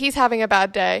 say he's having a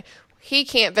bad day, he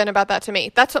can't vent about that to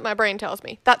me. That's what my brain tells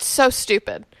me. That's so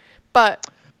stupid. But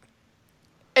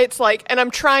it's like, and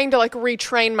I'm trying to like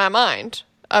retrain my mind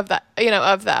of that,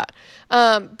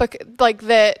 but like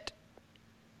that,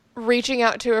 reaching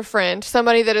out to a friend,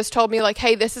 somebody that has told me like,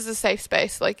 hey, this is a safe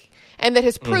space, like, and that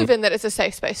has proven that it's a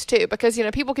safe space too, because,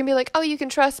 people can be like, oh, you can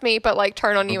trust me, but like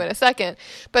turn on you in a second.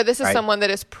 But this is someone that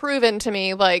has proven to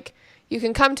me, like, you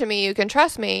can come to me, you can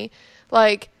trust me,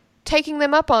 like taking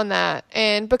them up on that.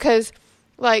 And because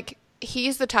like,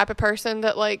 he's the type of person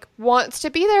that like wants to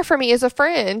be there for me as a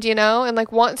friend, and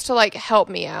like wants to like help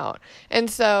me out. And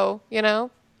so,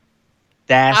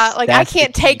 I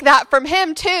can't take that from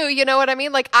him too. You know what I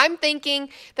mean? Like, I'm thinking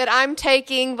that I'm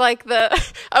taking like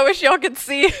I wish y'all could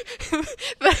see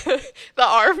the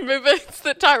arm movements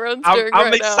that Tyrone's doing right now.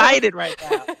 I'm excited right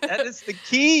now. That is the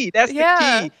key. That's the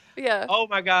key. Yeah. Oh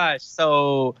my gosh.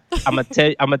 So I'm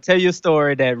gonna tell you a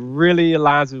story that really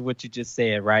aligns with what you just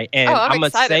said, right? And I'm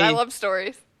excited. I love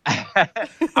stories. I'm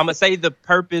gonna say the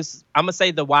purpose. I'm gonna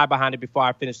say the why behind it before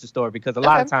I finish the story, because a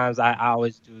lot of times I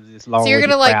always do this long. So you're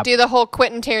gonna like do the whole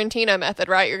Quentin Tarantino method,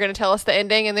 right? You're gonna tell us the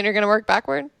ending and then you're gonna work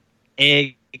backward.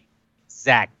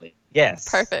 Exactly. Yes.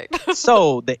 Perfect.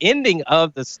 So the ending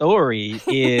of the story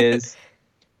is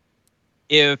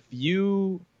if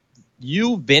you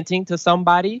venting to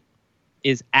somebody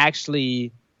is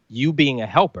actually you being a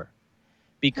helper,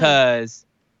 because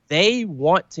they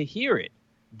want to hear it.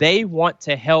 They want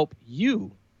to help you.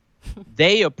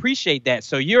 They appreciate that.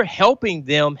 So you're helping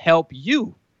them help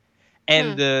you.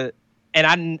 And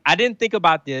I didn't think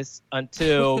about this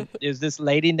until there's this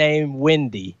lady named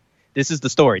Wendy. This is the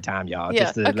story time, y'all. Yeah.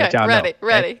 Just to let y'all know.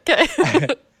 Ready. Okay.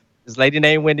 This lady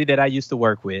named Wendy that I used to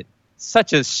work with.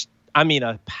 Such a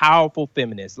powerful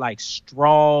feminist, like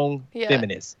strong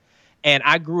feminist. And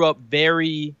I grew up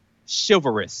very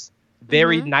chivalrous,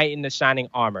 very knight in the shining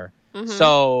armor.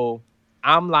 So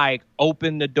I'm like,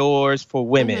 open the doors for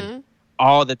women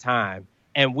all the time.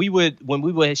 And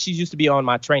she used to be on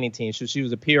my training team. So she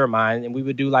was a peer of mine, and we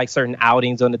would do like certain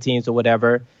outings on the teams or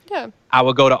whatever. Yeah. I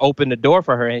would go to open the door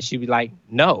for her, and she'd be like,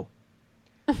 no.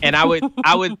 And I would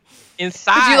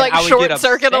inside. Did you like short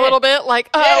circuit a little bit? Like,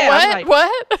 what?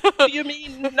 What do you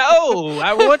mean no?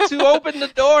 I want to open the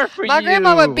door for you. My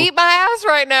grandma would beat my ass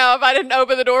right now if I didn't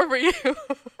open the door for you.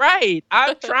 Right.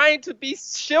 I'm trying to be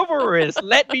chivalrous.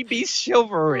 Let me be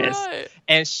chivalrous. Right.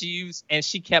 And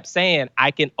she kept saying,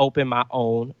 I can open my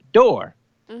own door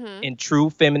in true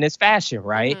feminist fashion,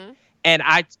 right? And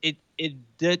it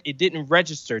didn't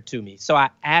register to me. So I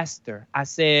asked her, I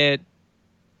said,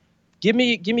 Give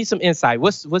me some insight.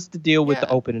 What's the deal with the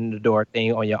opening the door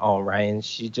thing on your own, right? And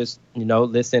she just,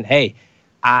 listen, hey,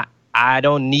 I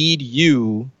don't need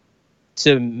you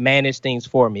to manage things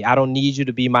for me. I don't need you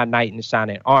to be my knight in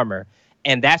shining armor.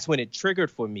 And that's when it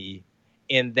triggered for me,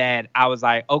 in that I was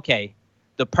like, okay,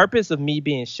 the purpose of me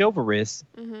being chivalrous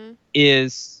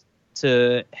is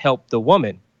to help the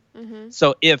woman.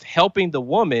 So if helping the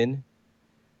woman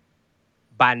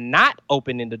by not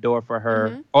opening the door for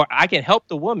her, or I can help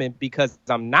the woman because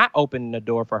I'm not opening the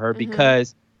door for her,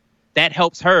 because that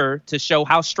helps her to show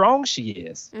how strong she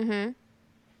is.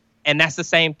 And that's the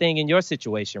same thing in your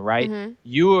situation, right?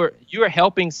 You're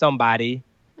helping somebody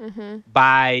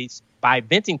by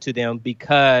venting to them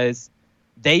because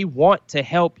they want to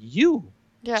help you.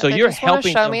 Yeah, so they you're just want to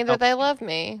helping show them me that they love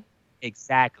me.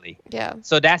 Exactly. Yeah.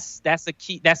 So that's a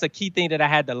key thing that I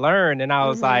had to learn, and I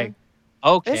was like,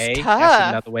 okay, It's tough. that's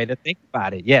another way to think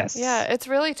about it. Yes. Yeah, it's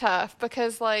really tough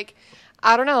because, like,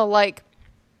 I don't know, like,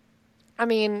 I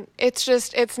mean,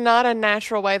 it's not a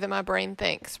natural way that my brain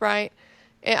thinks, right?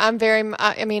 I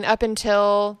mean, up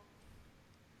until,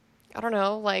 I don't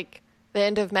know, like the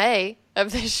end of May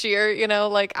of this year, you know,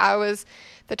 like I was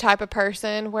the type of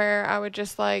person where I would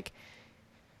just like,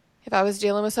 if I was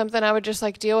dealing with something, I would just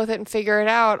like deal with it and figure it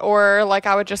out. Or like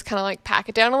I would just kind of like pack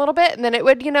it down a little bit and then it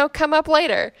would, you know, come up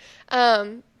later.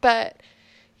 But,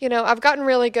 you know, I've gotten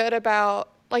really good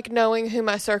about like knowing who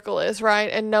my circle is, right?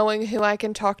 And knowing who I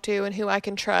can talk to and who I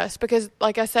can trust. Because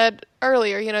like I said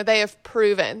earlier, you know, they have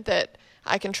proven that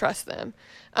I can trust them.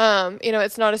 You know,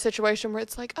 it's not a situation where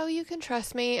it's like, oh, you can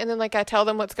trust me. And then like I tell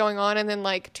them what's going on. And then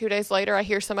like 2 days later, I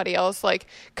hear somebody else like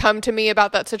come to me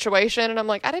about that situation. And I'm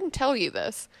like, I didn't tell you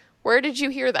this. Where did you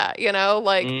hear that? You know,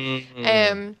 like,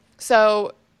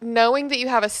 so knowing that you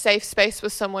have a safe space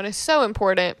with someone is so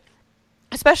important,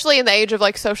 especially in the age of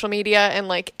like social media and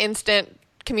like instant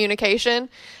communication.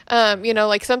 You know,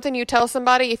 like something you tell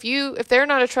somebody, if they're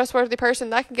not a trustworthy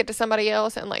person, that can get to somebody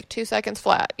else in like 2 seconds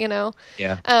flat, you know?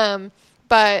 Yeah.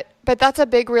 But that's a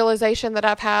big realization that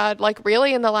I've had like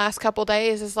really in the last couple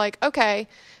days is like, okay,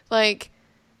 like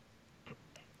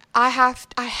I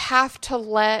have to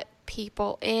let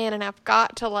people in and I've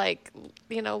got to like,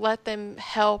 you know, let them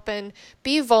help and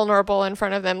be vulnerable in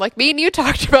front of them. Like me and you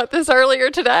talked about this earlier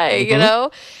today, you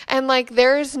know, and like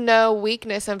there's no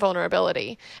weakness in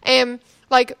vulnerability. And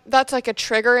like that's like a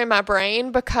trigger in my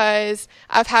brain because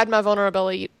I've had my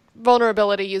vulnerability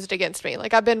used against me.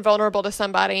 Like I've been vulnerable to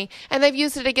somebody and they've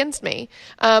used it against me.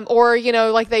 Or, you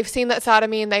know, like they've seen that side of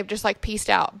me and they've just like pieced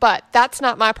out. But that's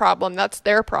not my problem. That's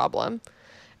their problem.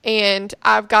 And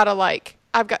I've got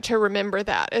to remember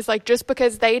that. It's like, just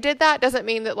because they did that doesn't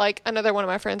mean that like another one of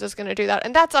my friends is going to do that.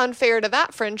 And that's unfair to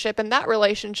that friendship and that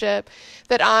relationship,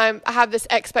 that I have this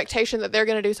expectation that they're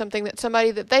going to do something that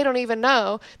somebody that they don't even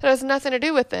know that has nothing to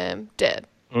do with them did.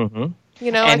 You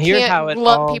know, and I here's can't how it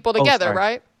lump people together,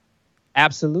 right?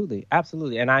 Absolutely.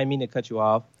 Absolutely. And I didn't mean to cut you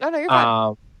off. Oh, no, you're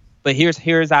fine. But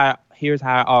here's how it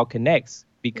all connects,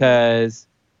 because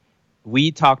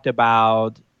we talked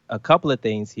about a couple of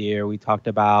things here. We talked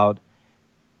about,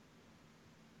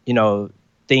 you know,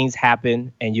 things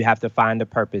happen and you have to find a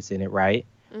purpose in it, right?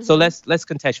 So let's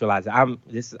contextualize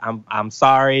it. I'm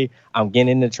sorry. I'm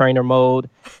getting into trainer mode.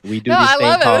 We do. No, this thing I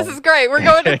love called... it. This is great. We're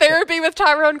going to therapy with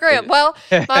Tyrone Grimm. Well,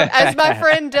 as my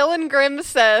friend Dylan Grimm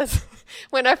says,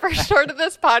 when I first started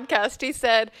this podcast, he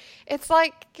said, it's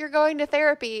like you're going to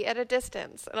therapy at a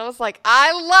distance. And I was like,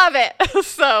 I love it.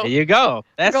 So there you go.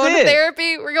 That's we're going it. To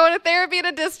therapy. We're going to therapy at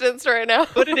a distance right now.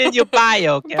 Put it in your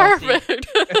bio, Kelsey.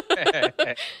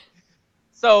 Perfect.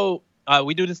 So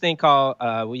we do this thing called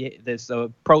this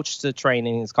approach to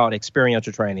training is called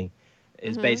experiential training.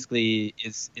 It's basically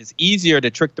it's easier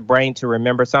to trick the brain to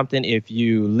remember something if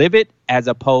you live it as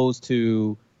opposed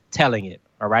to telling it.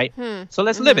 All right. So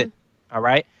let's live it. All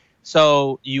right.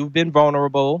 So you've been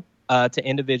vulnerable to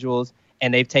individuals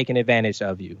and they've taken advantage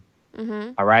of you.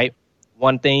 All right.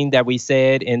 One thing that we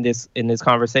said in this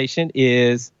conversation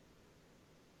is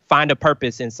find a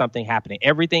purpose in something happening.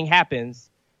 Everything happens.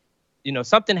 You know,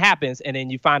 something happens and then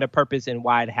you find a purpose in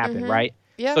why it happened, right?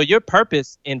 Yeah. So your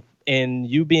purpose in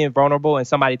you being vulnerable and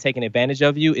somebody taking advantage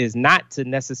of you is not to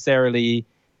necessarily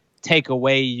take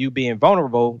away you being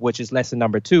vulnerable, which is lesson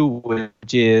number 2,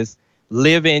 which is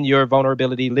live in your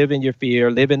vulnerability, live in your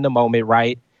fear, live in the moment,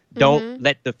 right? Don't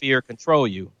let the fear control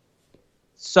you.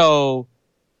 So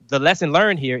the lesson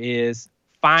learned here is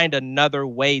find another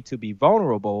way to be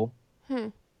vulnerable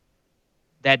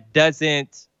that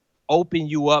doesn't open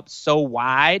you up so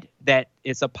wide that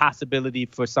it's a possibility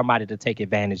for somebody to take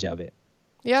advantage of it.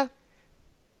 Yeah.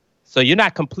 So you're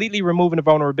not completely removing the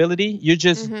vulnerability. You're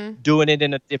just doing it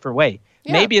in a different way.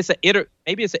 Yeah. Maybe it's an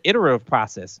iterative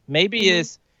process. Maybe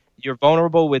it's you're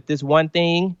vulnerable with this one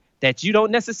thing that you don't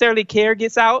necessarily care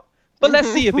gets out, but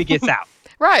let's see if it gets out.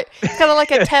 Right. It's kind of like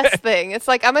a test thing. It's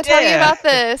like, I'm going to tell you about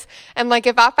this. And like,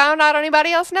 if I found out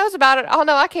anybody else knows about it, oh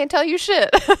no, I can't tell you shit.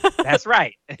 That's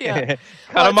right. Yeah.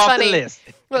 Cut them off the list.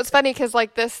 Well, it's funny because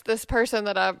like this person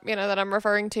that that I'm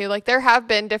referring to, like there have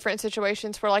been different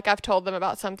situations where like I've told them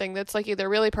about something that's like either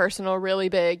really personal, really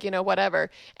big, whatever,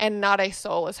 and not a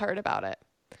soul has heard about it.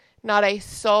 Not a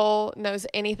soul knows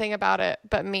anything about it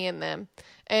but me and them.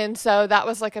 And so that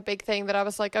was like a big thing that I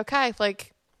was like, okay,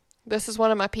 like this is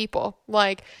one of my people.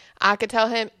 Like I could tell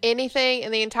him anything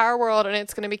in the entire world and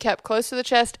it's going to be kept close to the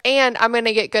chest and I'm going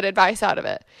to get good advice out of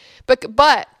it.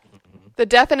 But the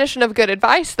definition of good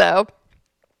advice though,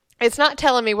 it's not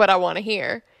telling me what I want to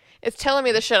hear. It's telling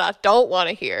me the shit I don't want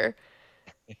to hear.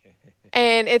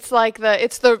 And it's like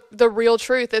it's the real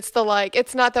truth. It's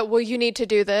it's not that, well, you need to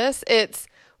do this. It's,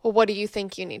 well, what do you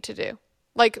think you need to do?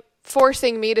 Like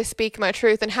forcing me to speak my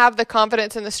truth and have the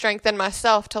confidence and the strength in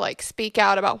myself to like speak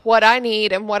out about what I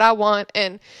need and what I want.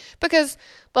 And because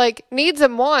like needs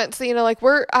and wants,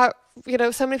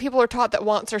 so many people are taught that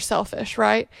wants are selfish,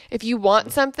 right? If you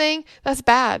want something, that's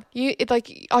bad.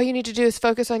 All you need to do is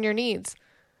focus on your needs.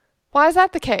 Why is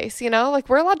that the case? Like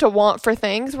we're allowed to want for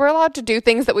things. We're allowed to do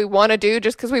things that we want to do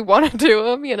just because we want to do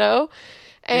them,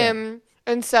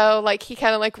 And so like he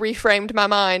kind of like reframed my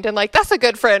mind and like, that's a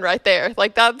good friend right there.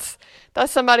 Like that's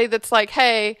somebody that's like,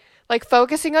 hey, like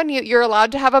focusing on you, you're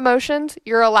allowed to have emotions.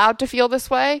 You're allowed to feel this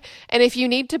way. And if you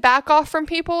need to back off from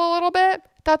people a little bit,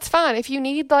 that's fine. If you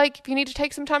need to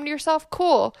take some time to yourself,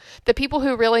 cool. The people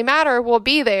who really matter will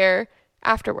be there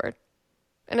afterward.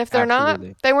 And if they're not,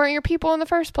 they weren't your people in the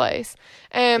first place.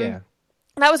 And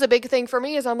that was a big thing for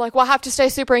me is I'm like, well, I have to stay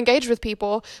super engaged with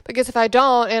people because if I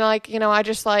don't, and I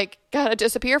just like gotta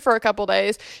disappear for a couple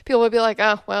days, people would be like,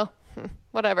 oh, well,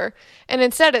 whatever. And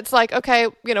instead it's like, okay,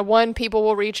 people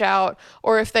will reach out,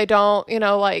 or if they don't,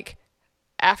 like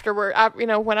afterward,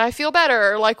 when I feel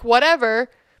better or like whatever,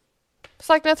 it's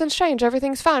like nothing's changed.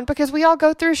 Everything's fine because we all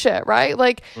go through shit, right?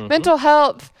 Like mental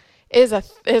health is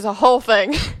a whole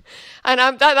thing.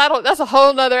 And that's a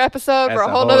whole nother episode for a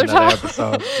whole nother time.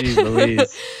 Jeez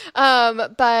Louise.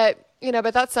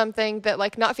 But that's something that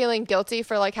like not feeling guilty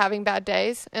for like having bad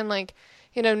days and like,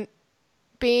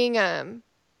 being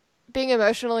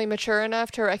emotionally mature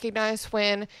enough to recognize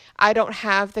when I don't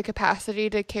have the capacity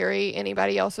to carry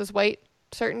anybody else's weight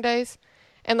certain days,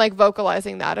 and like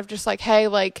vocalizing that of just like, hey,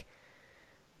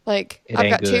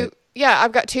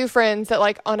 I've got two friends that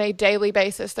like on a daily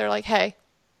basis, they're like, hey,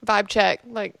 vibe check,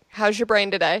 like, how's your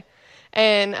brain today?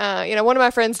 And, one of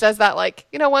my friends does that like,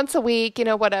 once a week,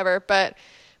 whatever. But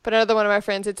another one of my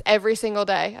friends, it's every single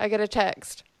day. I get a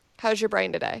text. How's your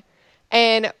brain today?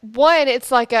 And one,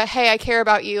 it's like a, hey, I care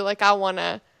about you. Like, I want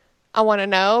to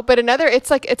know. But another,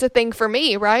 it's like, it's a thing for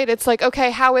me, right? It's like,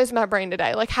 okay, how is my brain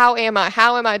today? Like, how am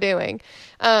I doing?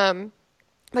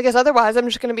 Because otherwise I'm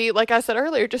just going to be, like I said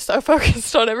earlier, just so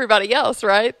focused on everybody else,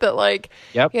 right? That like,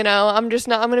 yep. I'm going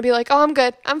to be like, oh, I'm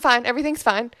good. I'm fine. Everything's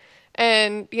fine.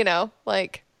 And,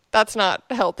 like that's not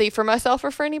healthy for myself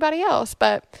or for anybody else.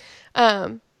 But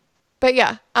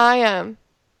yeah, I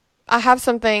have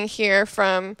something here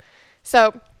from,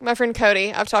 so my friend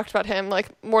Cody, I've talked about him like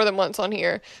more than once on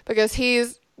here because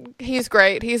he's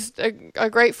great. He's a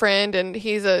great friend and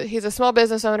he's a small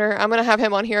business owner. I'm going to have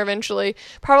him on here eventually,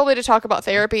 probably to talk about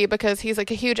therapy because he's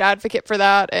like a huge advocate for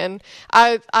that. And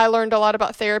I learned a lot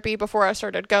about therapy before I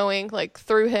started going like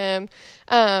through him.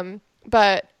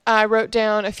 But I wrote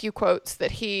down a few quotes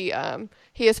that he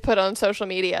has put on social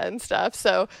media and stuff.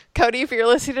 So Cody, if you're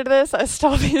listening to this, I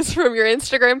stole these from your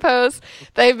Instagram posts.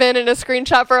 They've been in a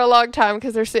screenshot for a long time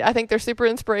because I think they're super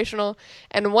inspirational.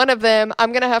 And one of them,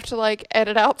 I'm going to have to like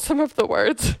edit out some of the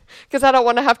words because I don't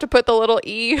want to have to put the little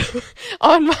E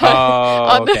on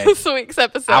this week's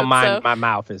episode. I'll mind my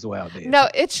mouth as well, dude. No,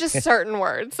 it's just certain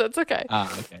words. So it's okay.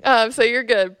 Okay. So you're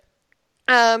good.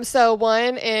 So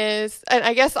one is, and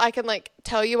I guess I can like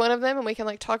tell you one of them and we can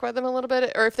like talk about them a little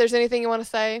bit, or if there's anything you want to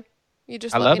say, you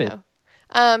just let me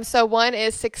know. So one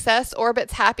is success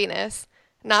orbits happiness,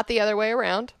 not the other way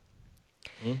around.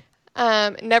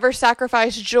 Never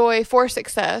sacrifice joy for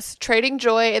success. Trading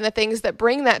joy and the things that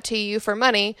bring that to you for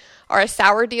money are a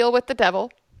sour deal with the devil.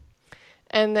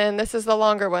 And then this is the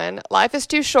longer one. Life is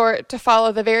too short to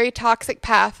follow the very toxic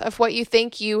path of what you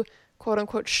think you quote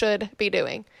unquote should be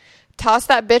doing. Toss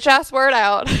that bitch ass word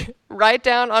out. Write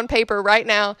down on paper right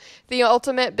now the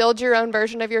ultimate build your own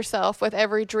version of yourself with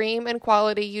every dream and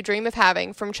quality you dream of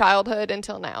having from childhood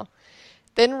until now.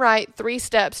 Then write 3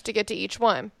 steps to get to each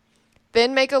one.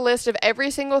 Then make a list of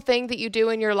every single thing that you do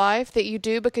in your life that you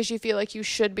do because you feel like you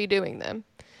should be doing them.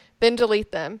 Then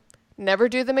delete them. Never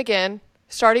do them again.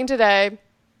 Starting today,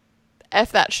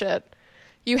 F that shit.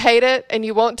 You hate it and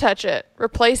you won't touch it.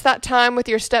 Replace that time with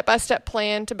your step-by-step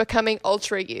plan to becoming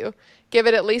ultra you. Give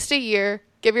it at least a year.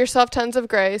 Give yourself tons of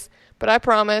grace, but I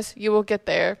promise you will get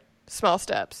there. Small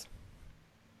steps.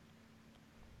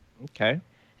 Okay.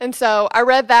 And so I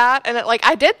read that and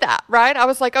I did that, right? I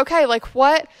was like, okay, like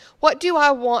what do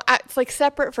I want? It's like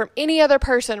separate from any other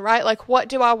person, right? Like what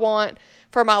do I want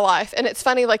for my life? And it's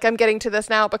funny, like I'm getting to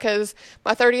this now because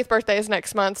my 30th birthday is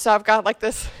next month. So I've got like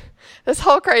this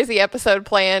whole crazy episode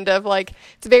planned of like,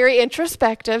 it's very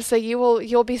introspective. So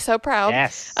you'll be so proud.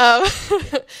 Yes.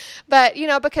 But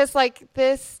because like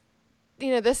this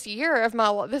last year of my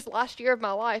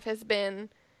life it's been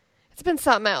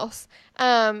something else.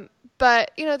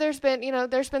 But there's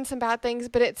been some bad things,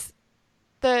 but it's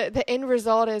the end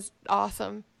result is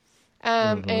awesome.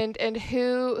 And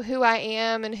who I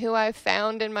am and who I've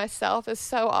found in myself is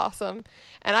so awesome.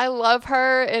 And I love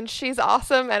her and she's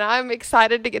awesome and I'm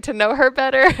excited to get to know her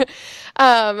better.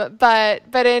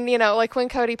 But in, like when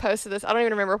Cody posted this, I don't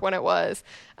even remember when it was.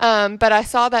 But I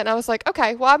saw that and I was like,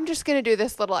 okay, well, I'm just going to do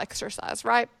this little exercise,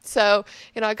 right? So,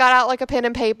 I got out like a pen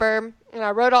and paper and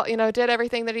I wrote all, did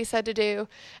everything that he said to do.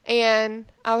 And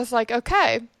I was like,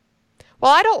 okay,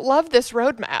 well, I don't love this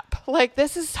roadmap. Like,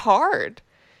 this is hard.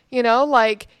 I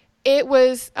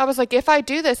was like, if I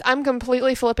do this, I'm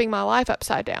completely flipping my life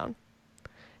upside down.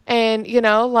 And,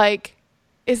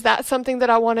 is that something that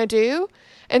I want to do?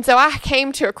 And so I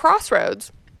came to a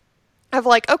crossroads of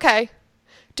like, okay,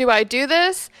 do I do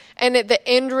this? And the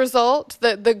end result,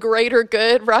 the greater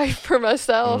good, right, for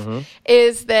myself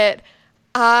is that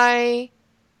I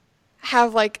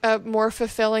have like a more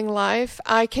fulfilling life.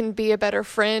 I can be a better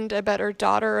friend, a better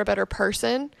daughter, a better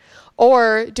person.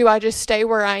 Or do I just stay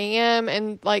where I am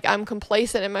and like I'm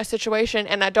complacent in my situation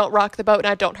and I don't rock the boat and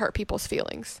I don't hurt people's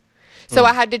feelings? So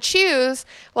I had to choose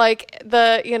like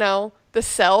the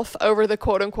self over the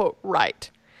quote unquote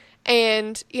right.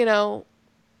 And,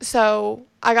 so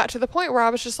I got to the point where I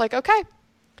was just like, okay,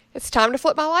 it's time to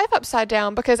flip my life upside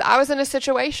down because I was in a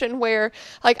situation where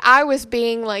like I was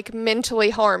being like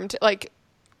mentally harmed like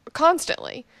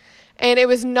constantly and it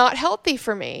was not healthy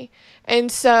for me.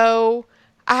 And so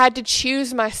I had to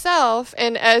choose myself.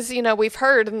 And as, we've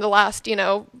heard in the last,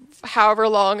 however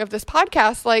long of this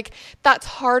podcast, like that's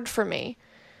hard for me.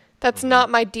 That's not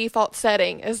my default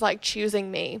setting is like choosing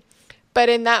me. But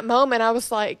in that moment, I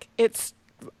was like, it's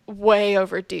way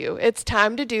overdue. It's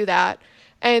time to do that.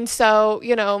 And so,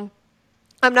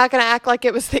 I'm not going to act like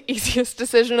it was the easiest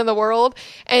decision in the world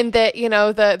and that,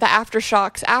 the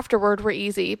aftershocks afterward were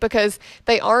easy because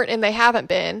they aren't and they haven't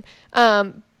been.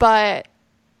 But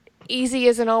easy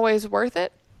isn't always worth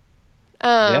it.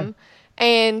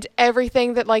 And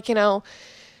everything that like,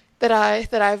 that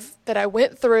I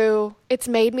went through, it's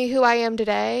made me who I am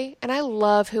today. And I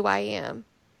love who I am.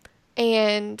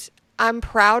 And I'm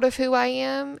proud of who I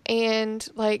am. And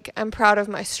like, I'm proud of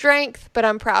my strength, but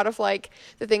I'm proud of like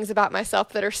the things about myself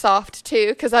that are soft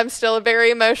too. Cause I'm still a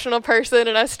very emotional person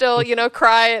and I still,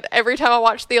 cry at every time I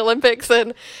watch the Olympics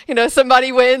and,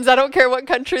 somebody wins. I don't care what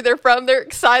country they're from. They're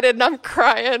excited and I'm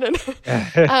crying.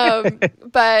 And,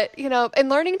 but, and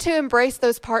learning to embrace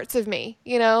those parts of me,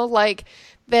 like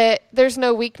that there's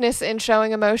no weakness in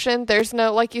showing emotion. There's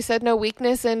no, like you said, no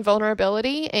weakness in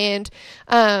vulnerability. And,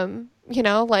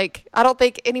 like, I don't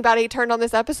think anybody turned on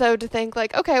this episode to think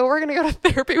like, okay, well, we're going to go to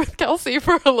therapy with Kelsey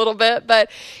for a little bit.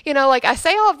 But, like I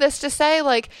say all of this to say,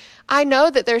 like, I know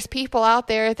that there's people out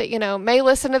there that, may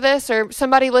listen to this or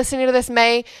somebody listening to this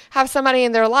may have somebody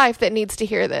in their life that needs to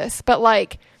hear this. But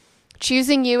like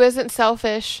choosing you isn't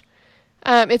selfish.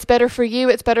 It's better for you.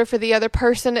 It's better for the other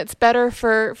person. It's better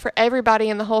for everybody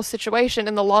in the whole situation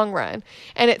in the long run.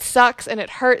 And it sucks and it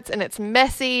hurts and it's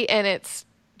messy and it's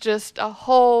just a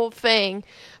whole thing.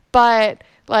 But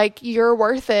like you're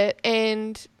worth it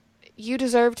and you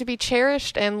deserve to be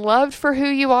cherished and loved for who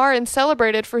you are and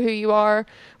celebrated for who you are,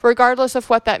 regardless of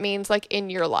what that means like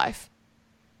in your life.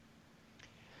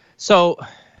 So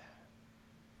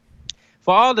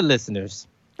for all the listeners,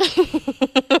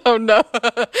 oh no.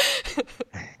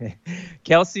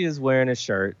 Kelsey is wearing a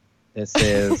shirt that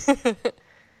says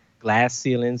glass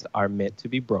ceilings are meant to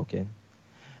be broken.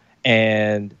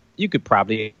 And you could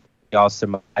probably all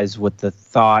surmise what the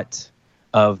thought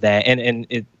of that. And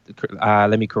it,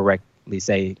 let me correctly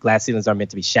say glass ceilings are meant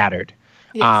to be shattered.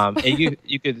 Yes. And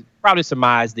you could probably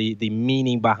surmise the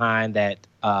meaning behind that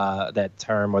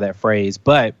term or that phrase.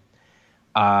 But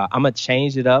I'm going to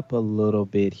change it up a little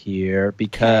bit here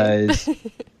because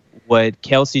what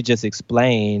Kelsey just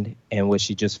explained and what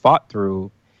she just fought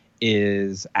through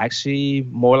is actually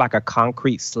more like a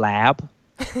concrete slab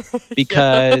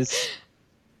because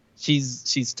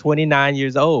she's 29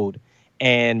 years old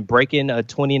and breaking a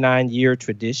 29-year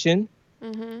tradition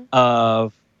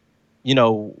of, you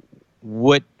know,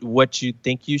 what you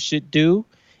think you should do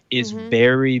is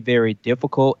very, very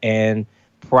difficult and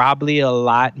probably a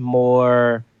lot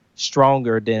more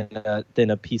stronger than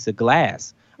a piece of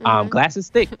glass. Glass is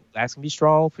thick. Glass can be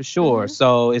strong for sure.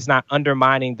 So it's not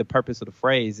undermining the purpose of the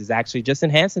phrase. It's actually just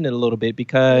enhancing it a little bit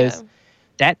because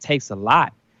that takes a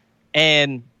lot.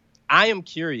 And I am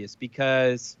curious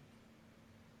because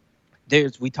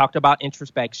we talked about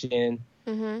introspection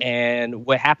and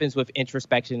what happens with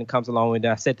introspection. It comes along with,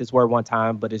 I said this word one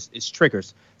time, but it's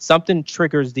triggers. Something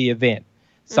triggers the event.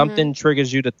 Something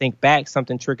triggers you to think back.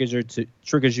 Something triggers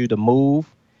you to move.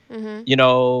 You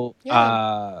know,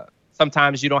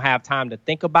 sometimes you don't have time to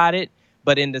think about it,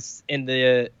 but in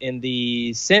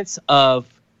the sense of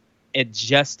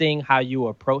adjusting how you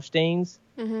approach things,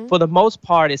 for the most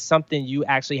part, it's something you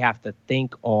actually have to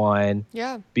think on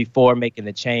before making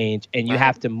the change, and you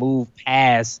have to move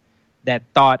past that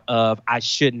thought of I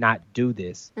should not do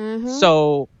this.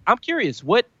 So I'm curious,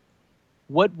 what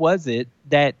was it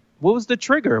that? What was the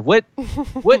trigger? What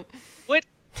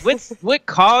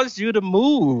caused you to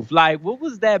move? Like, what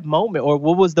was that moment, or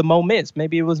what was the moments?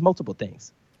 Maybe it was multiple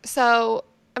things. So,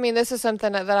 I mean, this is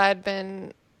something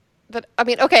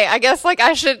okay, I guess like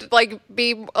I should like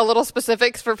be a little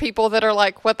specifics for people that are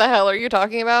like, what the hell are you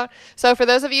talking about? So for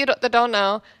those of you that don't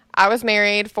know, I was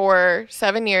married for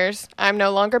 7 years. I'm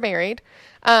no longer married.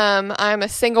 I'm a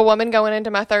single woman going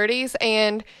into my 30s,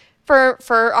 and for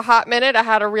a hot minute, I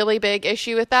had a really big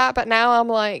issue with that. But now I'm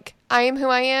like, I am who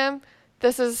I am.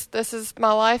 This is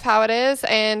my life, how it is,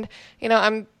 and you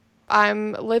know,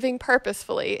 I'm living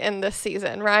purposefully in this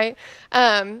season, right?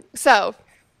 So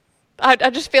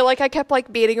I just feel like I kept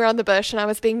like beating around the bush, and I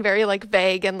was being very like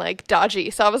vague and like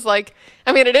dodgy. So I was like,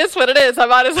 I mean, it is what it is. I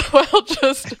might as well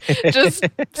just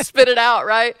spit it out,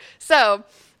 right? So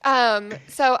I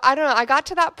don't know. I got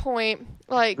to that point.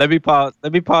 Like, let me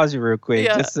pause you real quick.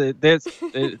 Yeah. Just,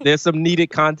 there's some needed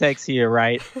context here,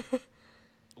 right?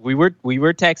 We were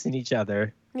texting each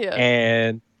other,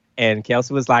 and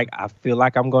Kelsey was like, I feel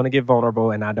like I'm going to get vulnerable,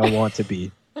 and I don't want to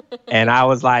be. And I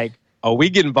was like, oh,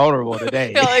 we getting vulnerable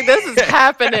today. Yeah, like this is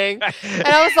happening. And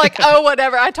I was like, oh,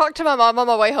 whatever. I talked to my mom on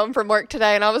my way home from work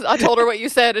today, and I told her what you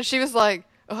said, and she was like,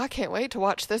 oh, I can't wait to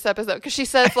watch this episode. Because she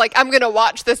says, like, I'm going to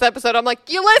watch this episode. I'm like,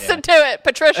 you listen to it,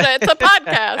 Patricia. It's a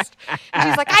podcast. And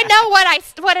she's like, I know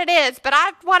what it is, but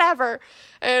whatever.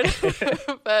 And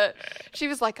but she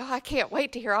was like, oh, I can't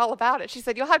wait to hear all about it. She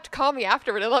said, you'll have to call me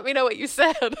afterward and let me know what you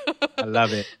said. I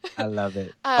love it.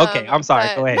 Okay, I'm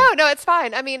sorry. Go ahead. No, it's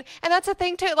fine. I mean, and that's the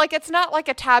thing, too. Like, it's not like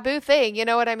a taboo thing. You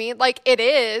know what I mean? Like, it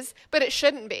is, but it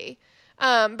shouldn't be.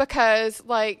 Because,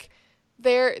 like,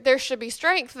 there should be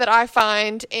strength that I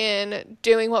find in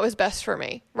doing what was best for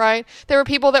me, right? There were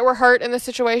people that were hurt in the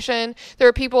situation. There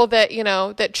were people that, you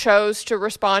know, that chose to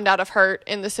respond out of hurt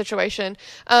in the situation.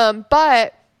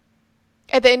 But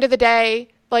at the end of the day,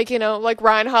 like, you know, like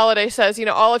Ryan Holiday says, you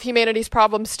know, all of humanity's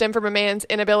problems stem from a man's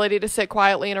inability to sit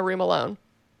quietly in a room alone.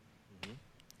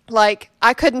 Like,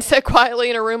 I couldn't sit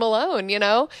quietly in a room alone, you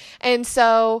know? And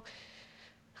so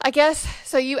I guess,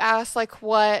 so you asked, like,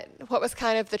 what was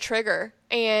kind of the trigger,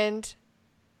 and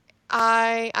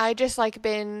I just, like,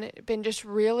 been just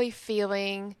really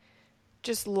feeling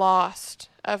just lost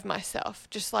of myself,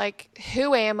 just, like,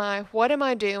 who am I, what am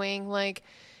I doing, like,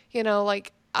 you know,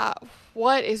 like,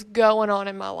 what is going on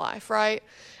in my life, right?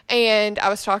 And I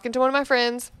was talking to one of my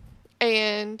friends,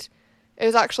 and it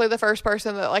was actually the first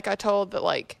person that, like, I told that,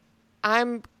 like,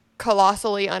 I'm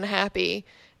colossally unhappy,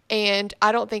 and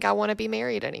I don't think I want to be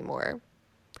married anymore.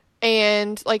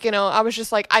 And, like, you know, I was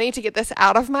just like, I need to get this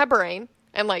out of my brain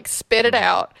and, like, spit it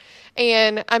out.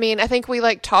 And, I mean, I think we,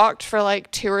 like, talked for, like,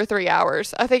 2 or 3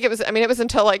 hours. I think it was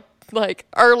until, like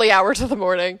early hours of the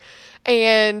morning.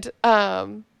 And,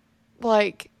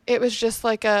 like, it was just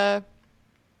like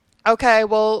okay,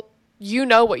 well, you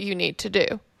know what you need to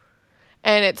do.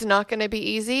 And it's not going to be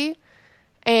easy.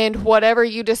 And whatever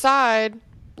you decide,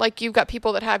 like, you've got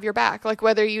people that have your back, like,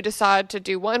 whether you decide to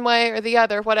do one way or the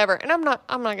other, whatever. And I'm not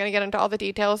going to get into all the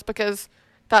details because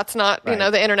that's not, right, you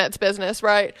know, the internet's business.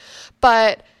 Right.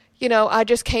 But, you know, I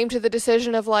just came to the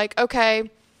decision of, like, okay,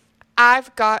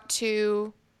 I've got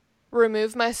to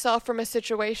remove myself from a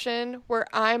situation where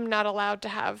I'm not allowed to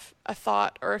have a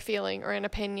thought or a feeling or an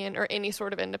opinion or any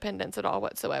sort of independence at all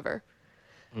whatsoever.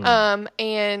 And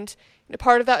you know,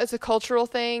 part of that is a cultural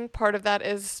thing. Part of that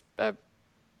is a,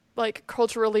 like,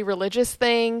 culturally religious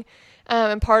thing.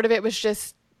 And part of it was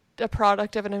just a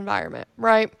product of an environment,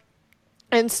 right?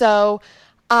 And so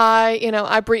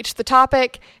I breached the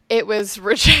topic. It was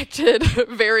rejected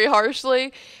very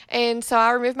harshly. And so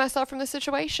I removed myself from the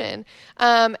situation.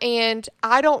 And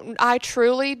I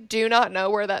truly do not know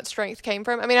where that strength came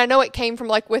from. I mean, I know it came from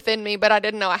like within me, but I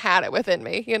didn't know I had it within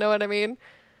me. You know what I mean?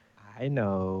 I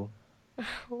know.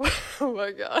 Oh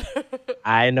my God.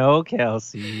 I know,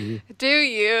 Kelsey. Do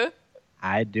you?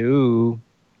 I do.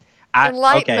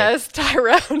 Enlighten us,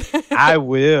 Tyrone. I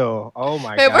will. Oh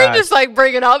my God. We're just like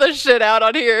bringing all this shit out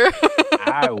on here.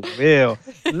 I will.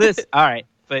 Listen, all right.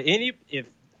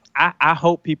 I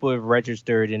hope people have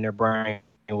registered in their brain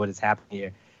what is happening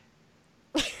here.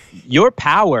 Your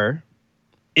power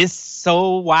is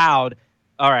so wild.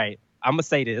 All right, I'm gonna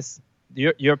say this.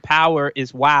 Your power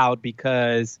is wild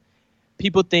because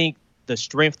people think the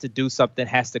strength to do something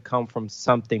has to come from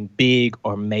something big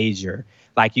or major.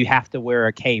 Like you have to wear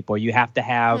a cape or you have to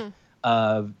have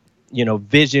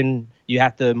vision. You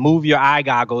have to move your eye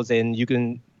goggles and you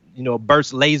can,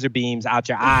 burst laser beams out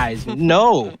your eyes.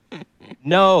 No.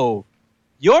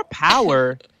 Your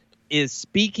power is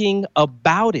speaking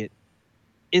about it.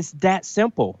 It's that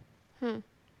simple.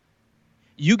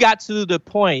 You got to the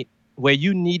point where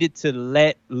you needed to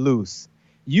let loose.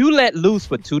 You let loose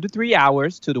for 2 to 3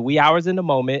 hours to the wee hours in the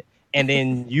moment, and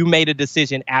then you made a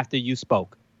decision after you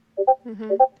spoke.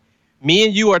 Mm-hmm. Me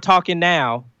and you are talking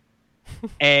now,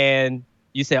 and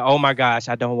you said, "Oh my gosh,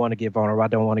 I don't want to get vulnerable. I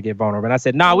don't want to get vulnerable." And I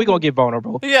said, "No, we're gonna get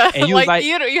vulnerable." Yeah, and you like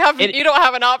you don't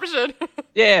have an option.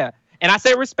 Yeah, and I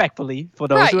said respectfully for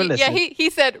those who are listening. Yeah, he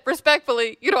said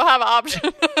respectfully, you don't have an option.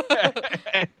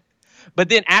 But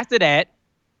then after that,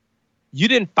 you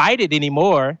didn't fight it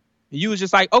anymore. You was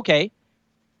just like, okay.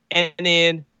 And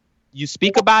then you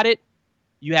speak about it,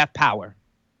 you have power.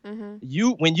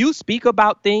 Mm-hmm. When you speak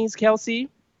about things, Kelsey,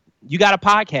 you got a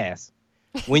podcast.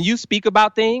 When you speak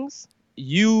about things,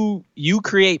 you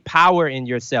create power in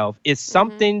yourself. It's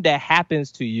something that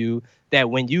happens to you that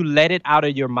when you let it out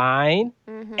of your mind,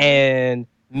 and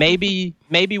maybe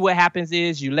what happens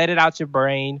is you let it out your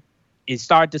brain, you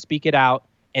start to speak it out,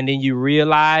 and then you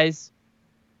realize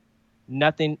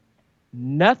nothing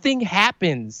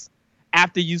happens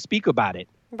after you speak about it.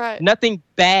 Right. Nothing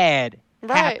bad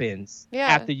happens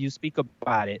after you speak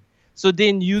about it. So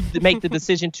then you make the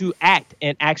decision to act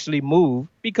and actually move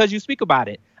because you speak about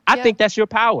it. I think that's your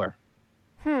power.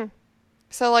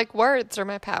 So like words are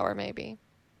my power, maybe.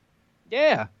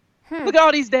 Yeah. Look at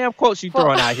all these damn quotes you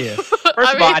throwing out here.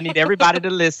 First of all, I need everybody to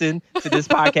listen to this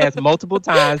podcast multiple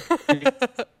times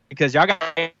because y'all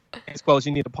got these quotes.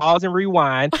 You need to pause and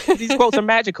rewind. These quotes are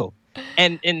magical.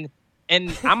 And I'm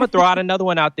going to throw out another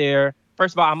one out there.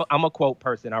 First of all, I'm a quote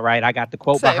person, all right? I got the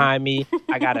quote behind me.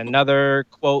 I got another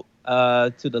quote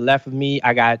to the left of me.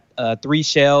 I got 3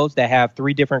 shelves that have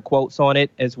 3 different quotes on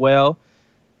it as well.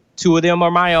 2 of them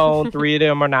are my own. 3 of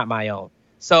them are not my own.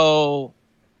 So,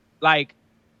 like,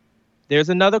 there's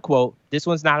another quote. This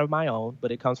one's not of my own,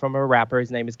 but it comes from a rapper.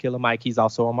 His name is Killer Mike. He's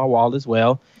also on my wall as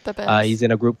well. He's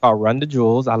in a group called Run the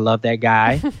Jewels. I love that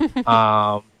guy.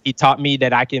 He taught me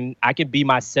that I can be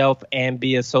myself and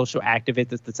be a social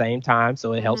activist at the same time,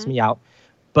 so it helps me out.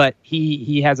 But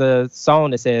he has a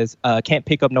song that says, "Can't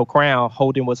pick up no crown,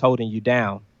 holding what's holding you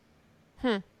down."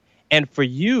 And for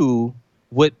you,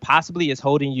 what possibly is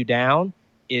holding you down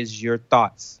is your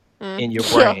thoughts in your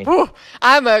brain. Yeah.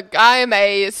 I am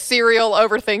a serial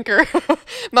overthinker.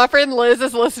 My friend Liz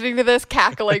is listening to this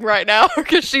cackling right now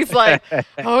because she's like,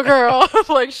 "Oh, girl,"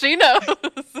 like she knows.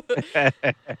 But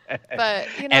but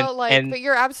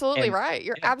you're absolutely right.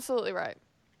 You're absolutely right.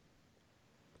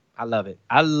 I love it.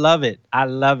 I love it. I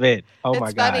love it. Oh my gosh.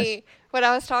 It's funny when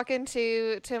I was talking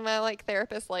to my like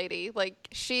therapist lady. Like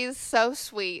she's so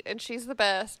sweet and she's the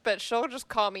best, but she'll just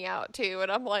call me out too,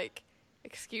 and I'm like,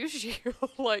 excuse you,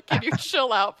 like, can you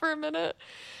chill out for a minute?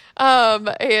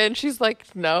 And she's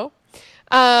like, no.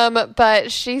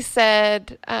 But she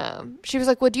said, she was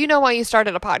like, well, do you know why you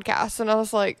started a podcast? And I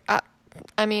was like,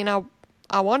 I mean,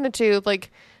 I wanted to,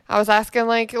 like, I was asking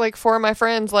like 4 of my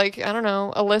friends, like, I don't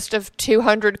know, a list of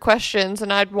 200 questions,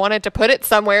 and I'd wanted to put it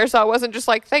somewhere. So I wasn't just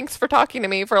like, thanks for talking to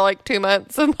me for like 2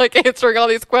 months and like answering all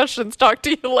these questions. Talk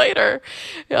to you later.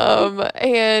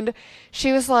 And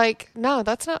she was like, no,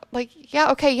 that's not like,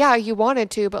 yeah, okay. Yeah. You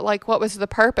wanted to, but like, what was the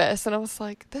purpose? And I was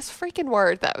like, this freaking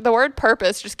word, the word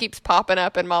purpose just keeps popping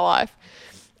up in my life.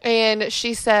 And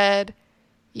she said,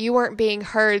 you weren't being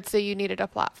heard, so you needed a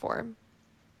platform.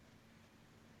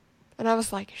 And I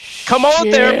was like, come on,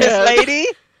 therapist lady.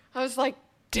 I was like,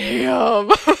 damn.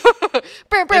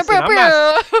 Listen,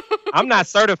 I'm not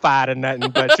certified in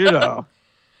nothing, but you know.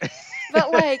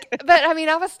 But I mean,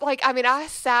 I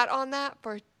sat on that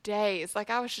for days.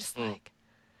 Like, I was just like,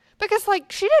 Because,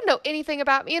 like, she didn't know anything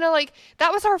about me. You know, like,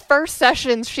 that was our first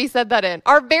session she said that in.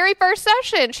 Our very first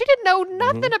session. She didn't know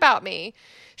nothing about me.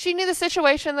 She knew the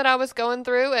situation that I was going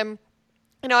through. And,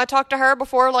 you know, I talked to her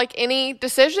before, like, any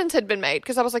decisions had been made.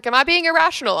 Because I was like, am I being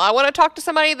irrational? I want to talk to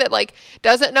somebody that, like,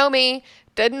 doesn't know me,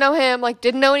 didn't know him, like,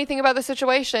 didn't know anything about the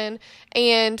situation.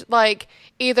 And, like,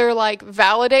 either, like,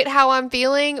 validate how I'm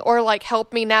feeling or, like,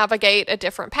 help me navigate a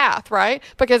different path, right?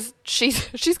 Because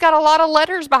she's got a lot of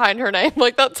letters behind her name.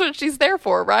 Like, that's what she's there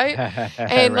for, right?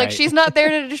 And, like, she's not there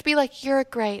to just be like, you're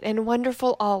great and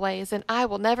wonderful always, and I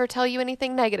will never tell you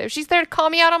anything negative. She's there to call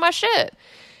me out on my shit.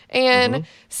 And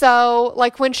so,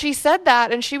 like, when she said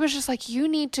that, and she was just like, you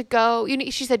need to go,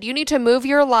 she said, you need to move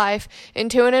your life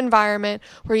into an environment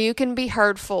where you can be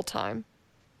heard full time.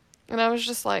 And I was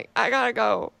just like, I gotta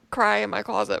go cry in my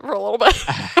closet for a little bit.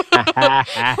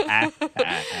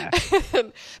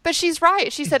 But she's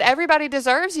right. She said, everybody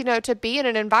deserves, you know, to be in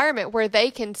an environment where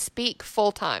they can speak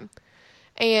full time.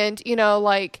 And, you know,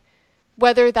 like,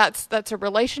 whether that's a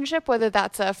relationship, whether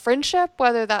that's a friendship,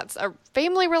 whether that's a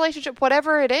family relationship,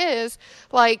 whatever it is,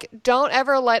 like, don't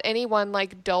ever let anyone,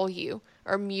 like, dull you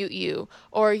or mute you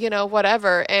or, you know,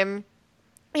 whatever. And,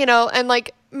 you know, and,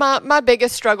 like, my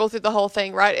biggest struggle through the whole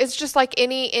thing, right, it's just like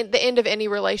the end of any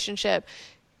relationship.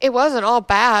 It wasn't all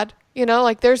bad. You know,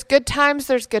 like, there's good times,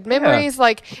 there's good memories. Yeah.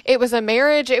 Like, it was a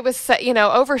marriage. It was, you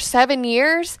know, over 7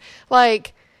 years.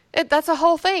 Like, that's a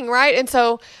whole thing, right? And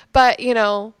so, but, you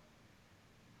know,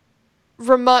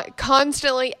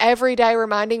 constantly every day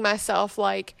reminding myself,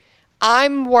 like,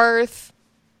 I'm worth,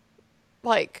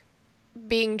 like,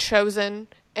 being chosen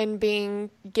and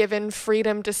being given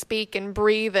freedom to speak and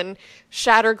breathe and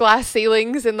shatter glass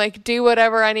ceilings and, like, do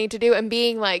whatever I need to do, and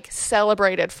being, like,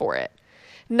 celebrated for it,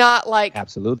 not, like,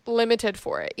 absolutely limited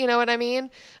for it. You know what I mean?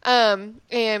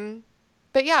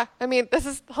 But yeah, I mean, this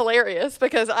is hilarious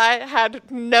because I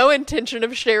had no intention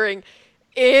of sharing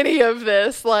any of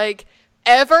this, like,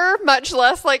 ever, much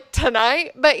less, like,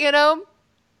 tonight. But, you know,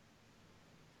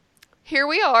 here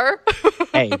we are.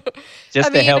 Hey,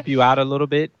 just to help you out a little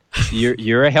bit,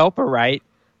 you're a helper, right?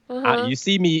 You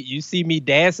see me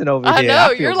dancing over here. I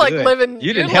know, you're like good. Living.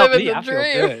 You didn't help me. I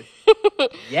feel good.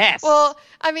 Yes. Well,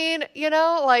 I mean, you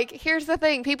know, like, here's the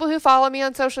thing: people who follow me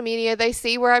on social media, they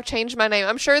see where I've changed my name.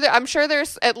 I'm sure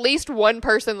there's at least one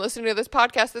person listening to this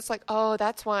podcast that's like, oh,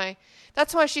 that's why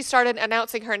she started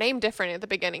announcing her name different at the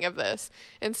beginning of this.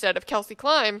 Instead of Kelsey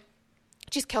Klein,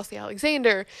 she's Kelsey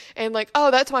Alexander. And, like,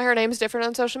 oh, that's why her name's different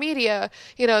on social media.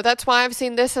 You know, that's why I've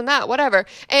seen this and that, whatever.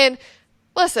 And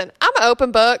listen, I'm an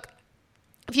open book.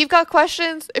 If you've got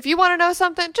questions, if you want to know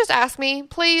something, just ask me,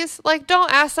 please. Like,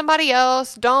 don't ask somebody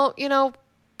else. Don't, you know,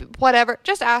 whatever.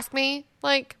 Just ask me.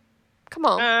 Like, come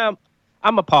on. I'm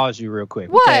gonna pause you real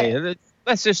quick. What? Okay?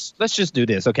 Let's just do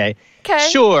this, okay? Okay.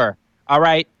 Sure. All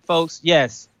right, folks.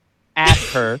 Yes.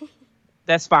 Ask her.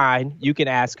 That's fine. You can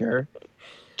ask her.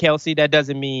 Kelsey, that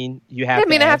doesn't mean you have to answer. Doesn't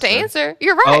mean I have to answer.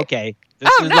 You're right. Okay.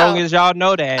 Just as long as y'all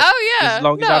know that. Oh, yeah. As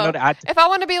long as y'all know that. If I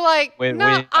want to be like,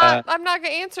 I'm not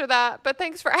going to answer that, but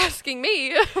thanks for asking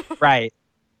me. Right.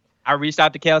 I reached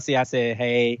out to Kelsey. I said,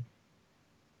 hey,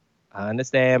 I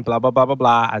understand, blah, blah, blah, blah,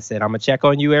 blah. I said, I'm going to check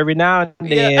on you every now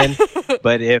and then. Yeah.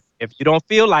 But if you don't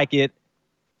feel like it,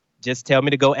 just tell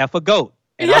me to go F a goat.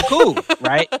 And I'm cool,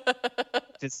 right?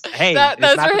 Just, hey,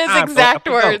 those are his exact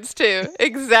words too.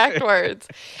 Exact words.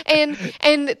 And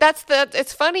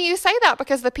it's funny you say that,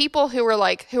 because the people who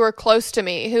are close to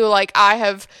me, who, like, I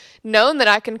have known that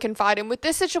I can confide in with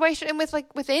this situation and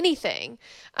with anything,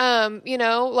 you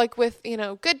know, like, with, you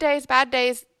know, good days, bad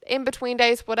days, in between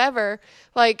days, whatever,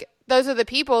 like, those are the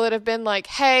people that have been like,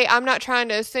 hey, I'm not trying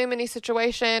to assume any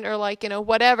situation or, like, you know,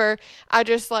 whatever. I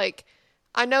just, like,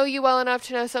 I know you well enough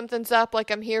to know something's up.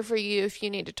 Like, I'm here for you if you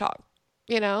need to talk,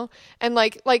 you know, and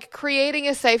like creating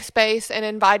a safe space and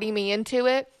inviting me into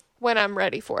it when I'm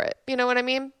ready for it. You know what I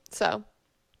mean? So.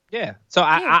 Yeah. So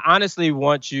I honestly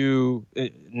want you,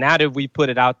 now that we put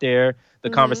it out there, the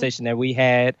conversation that we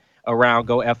had around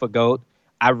Go F a Goat,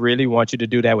 I really want you to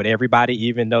do that with everybody,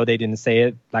 even though they didn't say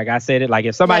it like I said it. Like,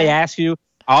 if somebody asks you,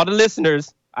 all the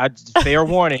listeners, fair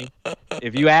warning,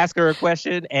 if you ask her a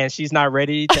question and she's not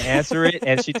ready to answer it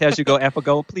and she tells you go F a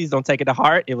goat, please don't take it to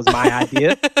heart. It was my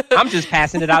idea. I'm just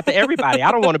passing it out to everybody.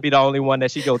 I don't want to be the only one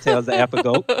that she go tells the F a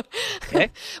goat. Okay?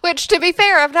 Which, to be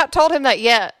fair, I've not told him that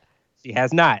yet. She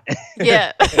has not.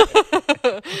 Yet.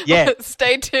 Yet.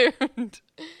 Stay tuned.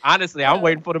 Honestly, I'm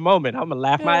waiting for the moment. I'm going to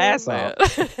laugh my ass off.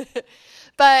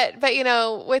 But, you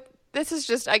know, this is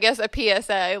just, I guess, a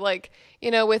PSA, like,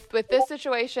 you know, with this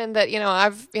situation that, you know,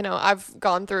 I've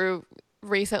gone through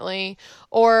recently,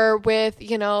 or with,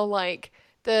 you know, like,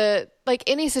 like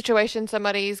any situation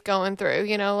somebody's going through,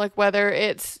 like whether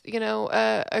it's,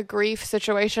 a grief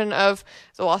situation of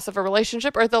the loss of a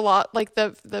relationship or like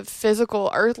the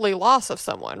physical earthly loss of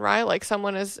someone, right? Like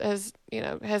someone has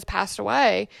passed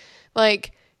away.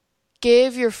 Like,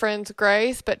 give your friends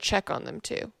grace, but check on them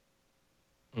too.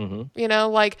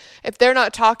 Mm-hmm. Like if they're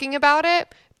not talking about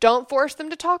it, don't force them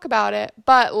to talk about it,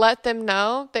 but let them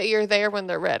know that you're there when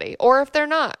they're ready. Or if they're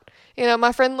not.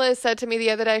 My friend Liz said to me the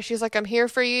other day, she's like, I'm here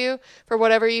for you for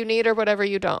whatever you need or whatever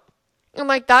you don't. I'm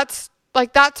like, that's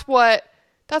what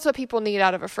people need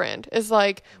out of a friend is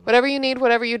like, whatever you need,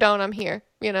 whatever you don't, I'm here,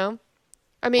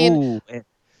 I mean, and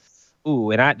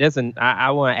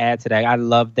I want to add to that. I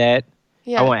love that.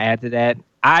 yeah. I want to add to that.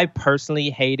 I personally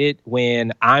hate it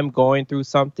when I'm going through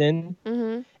something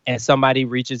and somebody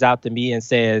reaches out to me and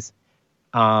says,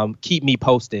 keep me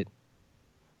posted.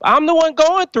 I'm the one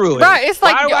going through it. Right. It's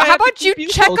like, how about you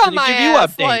check on my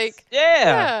ass? Like,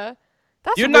 yeah.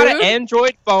 That's You're rude. not an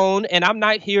Android phone, and I'm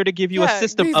not here to give you a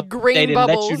system update and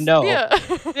let you know.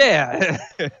 Yeah.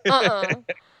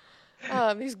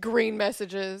 These green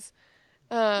messages.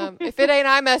 If it ain't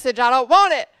iMessage, I don't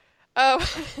want it.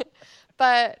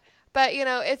 But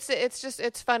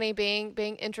it's funny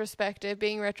being introspective,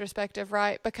 being retrospective,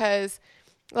 right? Because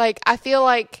like I feel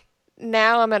like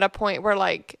now I'm at a point where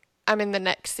like I'm in the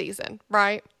next season,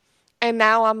 right? And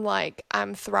now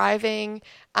I'm thriving.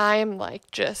 I'm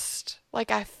like just like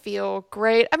I feel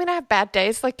great. I mean, I have bad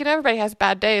days. Like, everybody has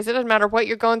bad days. It doesn't matter what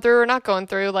you're going through or not going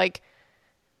through. Like,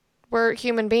 we're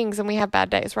human beings and we have bad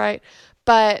days, right?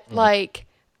 But like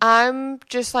I'm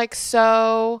just like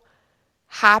so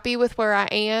happy with where I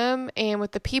am and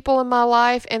with the people in my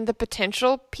life and the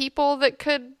potential people that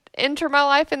could enter my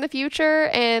life in the future.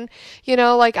 And,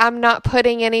 like I'm not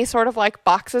putting any sort of like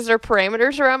boxes or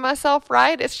parameters around myself,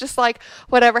 right? It's just like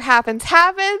whatever happens.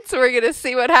 We're going to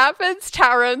see what happens.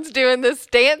 Tyrone's doing this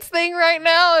dance thing right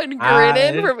now and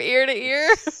grinning from ear to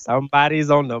ear. Somebody's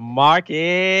on the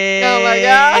market. Oh my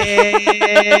God.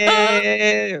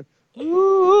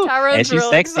 Tyrone's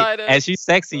really excited. And she's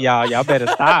sexy, y'all. Y'all better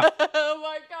stop. Oh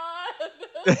my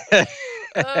God.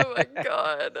 Oh my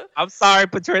God. I'm sorry,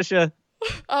 Patricia.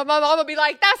 My mom will be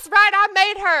like, that's right, I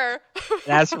made her.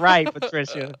 That's right,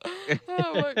 Patricia.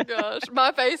 Oh my gosh.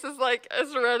 My face is like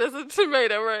as red as a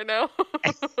tomato right now.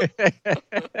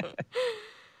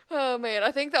 Oh man.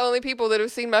 I think the only people that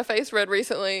have seen my face red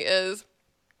recently is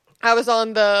I was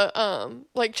on the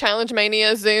like Challenge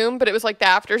Mania Zoom, but it was like the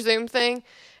after Zoom thing.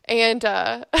 And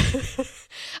I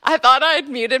thought I had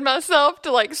muted myself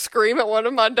to like scream at one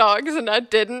of my dogs and I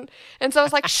didn't. And so I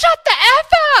was like, shut the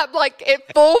F up! Like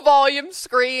at full volume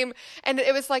scream. And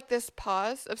it was like this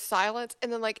pause of silence.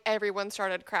 And then like everyone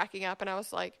started cracking up. And I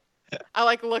was like, I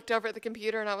like looked over at the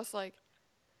computer and I was like,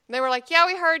 and they were like, yeah,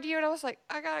 we heard you. And I was like,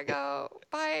 I gotta go.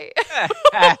 Bye.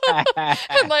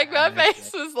 And like my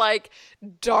face was like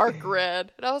dark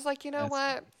red. And I was like, you know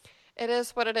what? It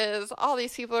is what it is. All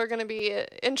these people are going to be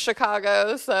in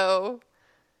Chicago, so,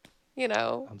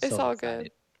 it's all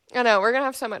good. I know, we're going to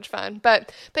have so much fun.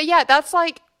 But yeah, that's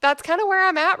kind of where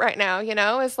I'm at right now,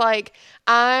 It's like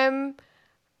I'm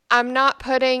not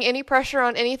putting any pressure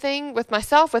on anything with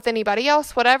myself, with anybody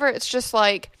else, whatever. It's just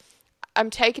like I'm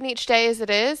taking each day as it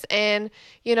is. And,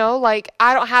 like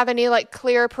I don't have any like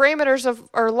clear parameters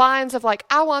or lines of like,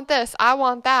 I want this, I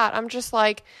want that. I'm just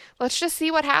like, let's just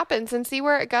see what happens and see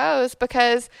where it goes.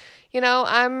 Because,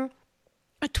 I'm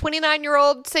a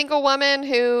 29-year-old single woman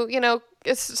who,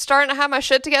 is starting to have my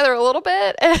shit together a little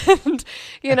bit. And,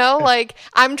 like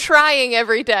I'm trying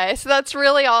every day. So that's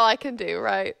really all I can do.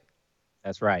 Right.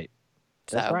 That's right.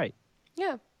 That's right.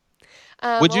 Yeah.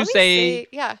 Would you say,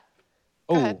 yeah.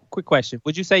 Oh, quick question.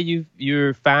 Would you say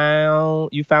you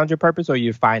found your purpose or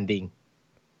you're finding?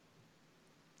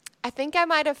 I think I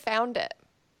might have found it.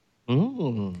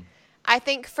 I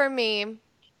think for me,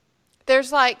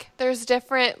 there's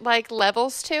different like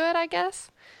levels to it, I guess.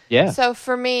 Yeah. So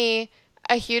for me,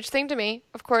 a huge thing to me,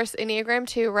 of course, Enneagram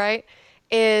 2, right,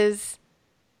 is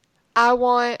I'm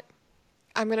going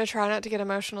to try not to get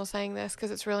emotional saying this because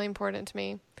it's really important to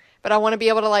me, but I want to be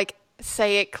able to like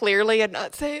say it clearly and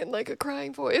not say it in like a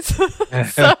crying voice. So, like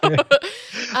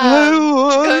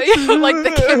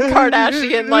the Kim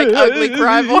Kardashian, like ugly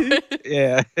cry voice.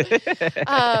 Yeah.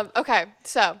 Okay.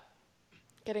 So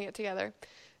getting it together.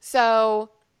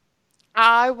 So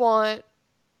I want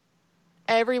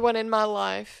everyone in my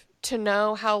life to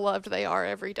know how loved they are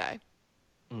every day.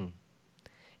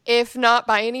 If not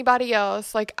by anybody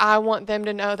else, like I want them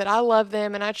to know that I love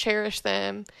them and I cherish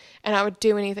them and I would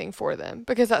do anything for them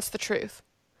because that's the truth.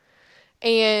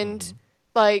 And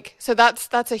Like, so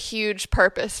that's a huge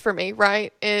purpose for me,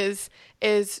 right? Is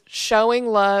showing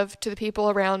love to the people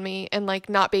around me and like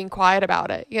not being quiet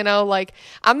about it. You know, like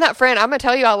I'm that friend, I'm gonna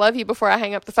tell you I love you before I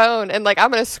hang up the phone, and like I'm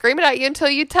gonna scream it at you until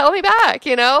you tell me back,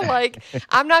 you know? Like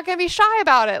I'm not gonna be shy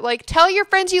about it. Like tell your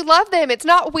friends you love them. It's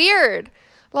not weird.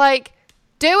 Like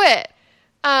do it.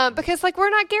 Because like we're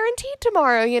not guaranteed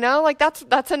tomorrow, you know, like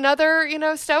that's another, you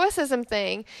know, stoicism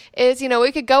thing is, you know,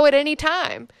 we could go at any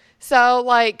time. So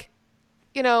like,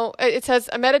 you know, it says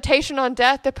a meditation on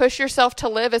death to push yourself to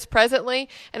live as presently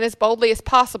and as boldly as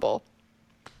possible.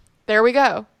 There we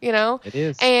go, you know? It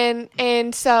is.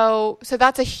 And so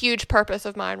that's a huge purpose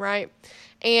of mine, right?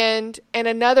 And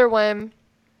another one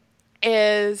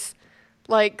is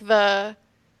like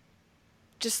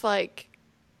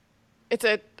it's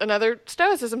another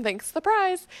stoicism thing.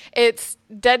 Surprise. It's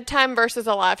dead time versus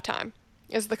alive time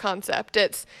is the concept.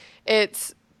 It's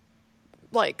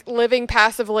like living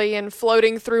passively and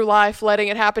floating through life, letting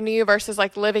it happen to you versus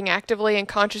like living actively and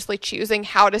consciously choosing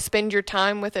how to spend your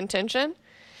time with intention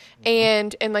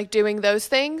and like doing those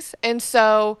things. And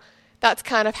so that's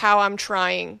kind of how I'm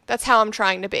trying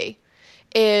to be,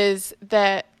 is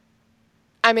that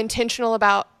I'm intentional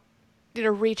about, you know,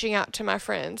 reaching out to my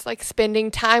friends, like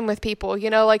spending time with people, you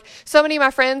know, like so many of my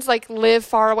friends like live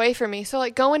far away from me. So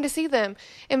like going to see them,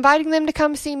 inviting them to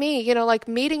come see me, you know, like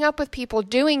meeting up with people,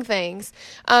 doing things,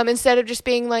 instead of just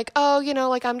being like, oh, you know,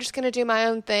 like I'm just going to do my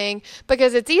own thing,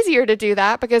 because it's easier to do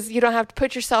that because you don't have to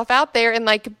put yourself out there and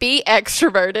like be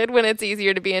extroverted when it's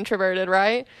easier to be introverted.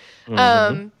 Right.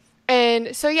 Mm-hmm.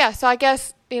 And so, yeah, so I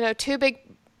guess, you know, two big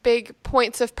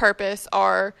points of purpose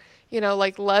are, you know,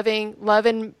 like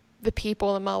loving the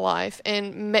people in my life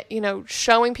and, you know,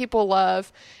 showing people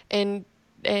love and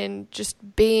just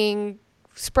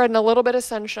spreading a little bit of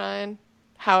sunshine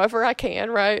however I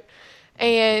can, right?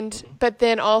 But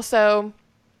then also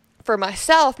for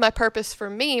myself, my purpose for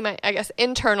me, my, I guess,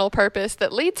 internal purpose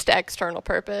that leads to external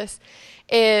purpose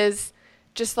is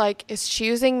just like, is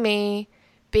choosing me,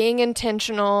 being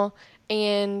intentional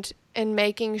and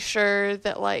making sure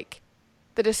that like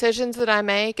the decisions that I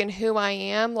make and who I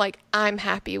am, like I'm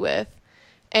happy with.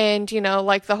 And, you know,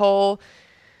 like the whole,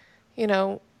 you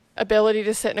know, ability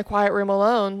to sit in a quiet room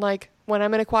alone. Like when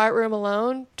I'm in a quiet room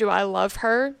alone, do I love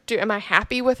her? Am I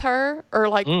happy with her? Or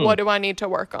like, what do I need to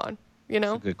work on? You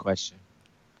know? That's a good question.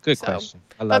 Good question.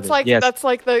 I love that's it. Like, yes. That's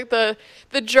like the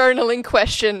journaling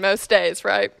question most days,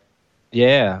 right?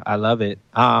 Yeah, I love it.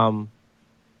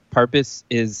 Purpose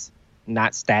is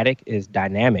not static, is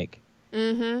dynamic.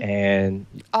 Mm-hmm. And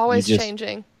always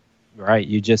changing. Right.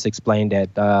 You just explained that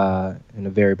in a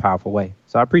very powerful way.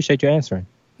 So I appreciate you answering.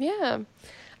 Yeah.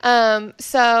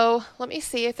 So let me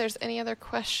see if there's any other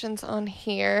questions on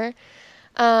here.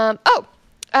 So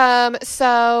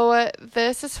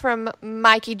this is from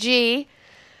Mikey G.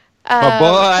 My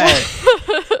boy.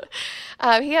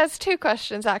 He has two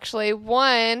questions, actually.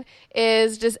 One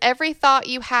is, does every thought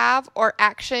you have or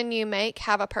action you make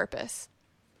have a purpose?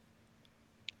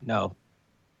 No.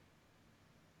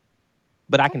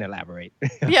 But I can elaborate.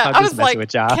 Yeah, I was like,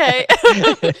 with y'all. Okay.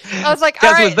 I was like,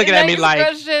 all right. Was looking at me like,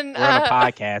 question, we're on a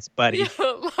podcast, buddy. Yeah,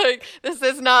 like this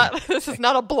is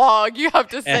not a blog. You have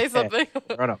to say something.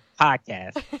 We're on a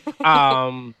podcast.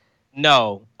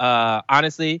 No.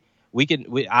 Honestly,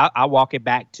 I'll walk it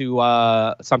back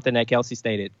to something that Kelsey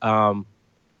stated.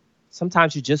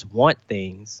 Sometimes you just want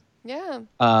things.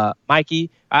 Yeah. Mikey,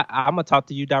 I'm gonna talk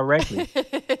to you directly.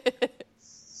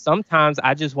 Sometimes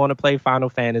I just want to play Final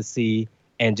Fantasy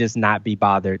and just not be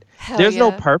bothered. There's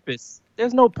no purpose.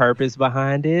 There's no purpose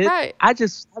behind it. Right. I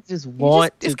just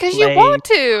want to play because you want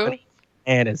to. Final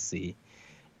Fantasy.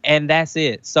 And that's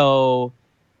it. So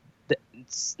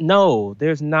no,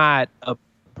 there's not a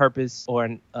purpose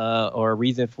or a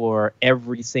reason for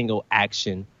every single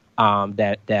action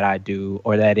that I do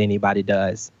or that anybody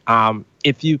does.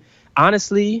 If you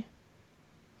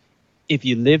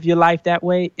live your life that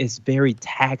way, it's very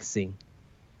taxing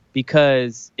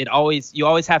because you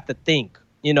always have to think,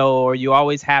 you know, or you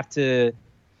always have to,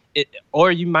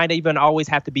 or you might even always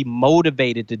have to be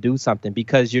motivated to do something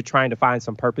because you're trying to find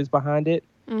some purpose behind it.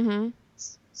 Mm-hmm.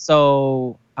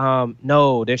 So,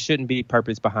 no, there shouldn't be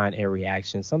purpose behind every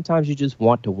action. Sometimes you just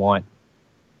want to want.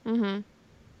 Mm-hmm.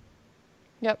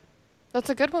 Yep. That's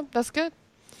a good one. That's good.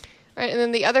 All right. And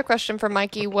then the other question from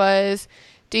Mikey was,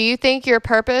 do you think your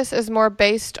purpose is more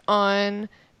based on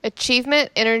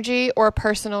achievement, energy, or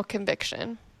personal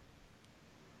conviction?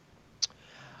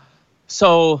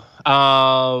 So,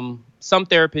 some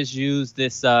therapists use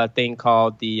this thing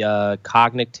called the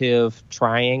cognitive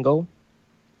triangle.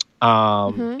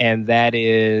 And that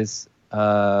is,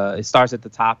 it starts at the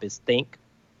top is think.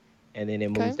 and then it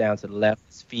moves Okay. down to the left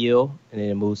is feel, and then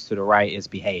it moves to the right is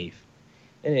behave.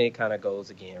 And then it kind of goes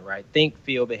again, right? Think,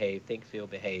 feel, behave, think, feel,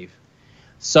 behave.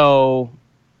 So,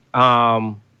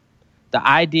 the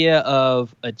idea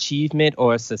of achievement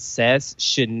or success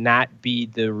should not be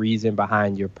the reason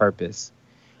behind your purpose.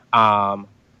 The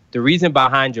reason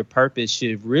behind your purpose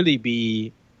should really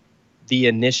be the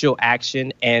initial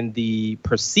action and the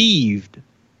perceived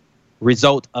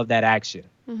result of that action.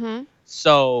 Mm-hmm.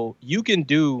 So you can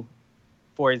do,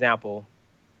 for example,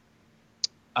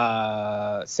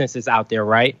 since it's out there,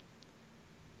 right?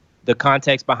 The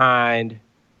context behind,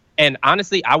 and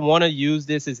honestly, I want to use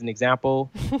this as an example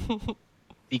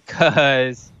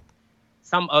because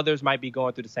some others might be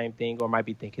going through the same thing or might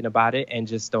be thinking about it and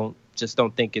just don't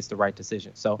think it's the right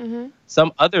decision. So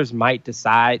some others might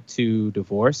decide to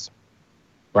divorce,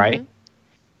 right?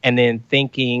 And then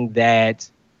thinking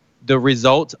that the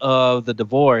result of the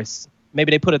divorce, maybe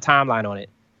they put a timeline on it.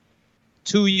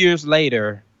 2 years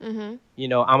later, you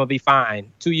know, I'm gonna be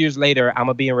fine. 2 years later, I'm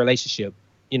gonna be in a relationship.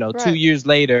 You know, 2 years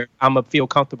later, I'm gonna feel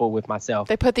comfortable with myself.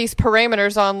 They put these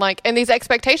parameters on, like, and these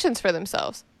expectations for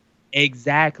themselves.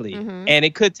 Exactly. And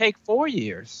it could take 4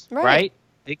 years, right?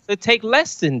 It could take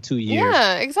less than 2 years.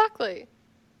 Yeah, exactly.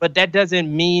 But that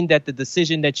doesn't mean that the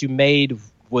decision that you made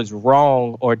was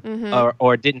wrong or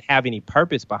didn't have any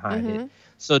purpose behind it.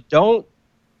 So don't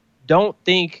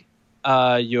think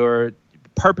your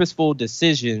purposeful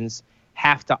decisions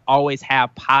have to always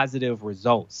have positive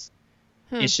results.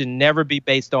 It should never be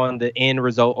based on the end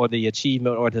result or the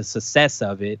achievement or the success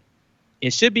of it.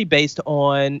 It should be based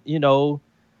on, you know,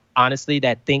 honestly,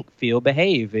 that think, feel,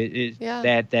 behave.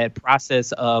 That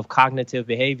process of cognitive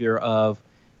behavior of,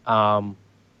 am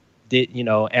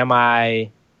I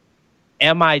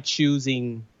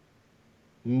choosing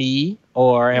me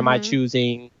or am I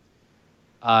choosing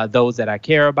those that I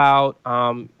care about?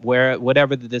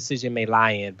 Whatever the decision may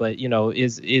lie in, but you know,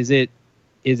 is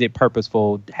it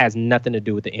purposeful? Has nothing to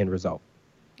do with the end result.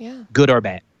 Yeah, good or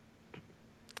bad.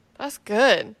 That's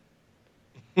good.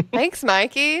 Thanks,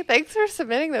 Mikey. Thanks for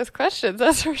submitting those questions.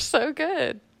 Those are so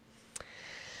good.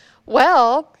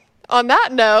 Well, on that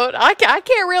note, I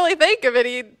can't really think of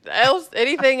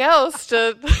anything else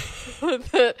to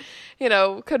that, you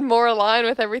know, could more align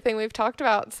with everything we've talked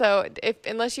about. So,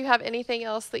 unless you have anything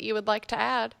else that you would like to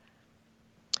add.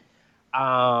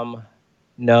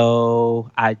 No,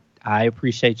 I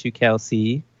appreciate you,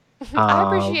 Kelsey. I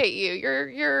appreciate you.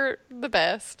 You're the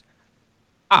best.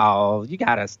 Oh, you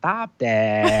gotta stop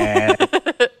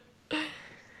that.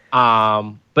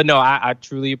 But no, I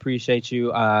truly appreciate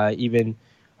you. Even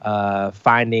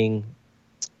finding.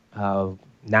 Now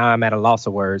I'm at a loss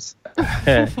of words,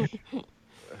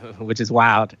 which is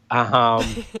wild.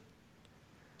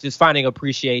 Just finding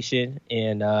appreciation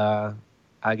in,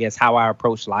 I guess, how I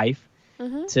approach life.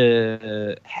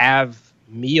 To have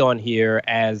me on here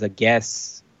as a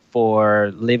guest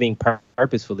for living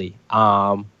purposefully,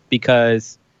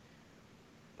 because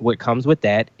what comes with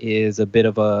that is a bit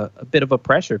of a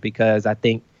pressure, because I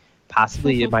think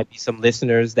possibly it might be some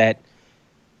listeners that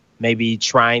may be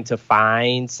trying to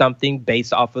find something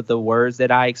based off of the words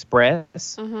that I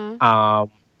express,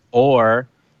 or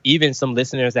even some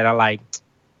listeners that are like,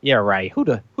 yeah, right. Who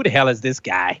the hell is this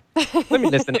guy? Let me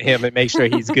listen to him and make sure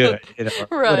he's good. You know,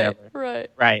 whatever.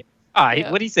 Right.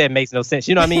 What he said makes no sense.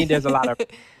 You know what I mean? There's a lot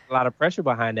of pressure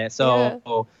behind that.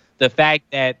 So the fact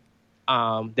that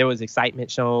there was excitement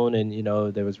shown, and you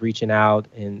know, there was reaching out,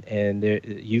 and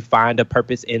you find a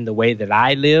purpose in the way that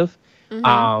I live,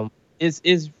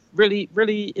 is really,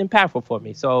 really impactful for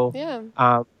me. So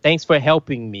thanks for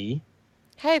helping me.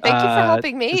 Hey, thank you for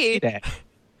helping me. To see that.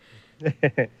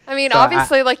 I mean, so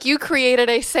obviously, like, you created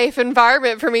a safe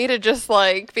environment for me to just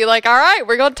like be like, all right,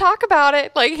 we're going to talk about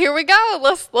it. Like, here we go.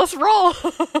 Let's roll.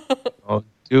 I'll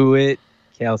do it,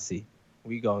 Kelsey.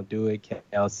 We gonna do it,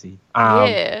 Kelsey.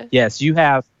 Yeah. Yes, you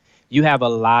have a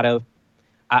lot of.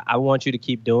 I want you to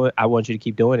keep doing. I want you to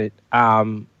keep doing it.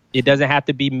 It doesn't have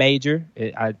to be major.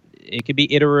 It could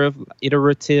be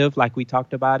iterative, like we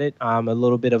talked about it. A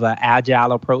little bit of an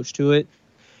agile approach to it.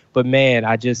 But man,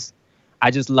 I just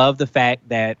love the fact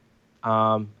that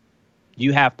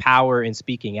you have power in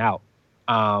speaking out.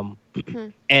 And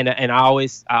I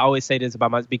always say this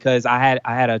about because I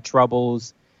had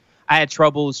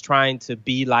troubles trying to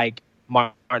be like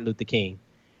Martin Luther King.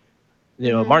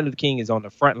 You know, Martin Luther King is on the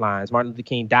front lines. Martin Luther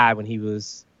King died when he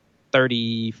was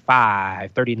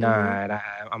 35, 39.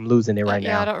 I'm losing it right now.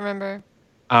 Yeah, I don't remember.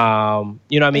 You know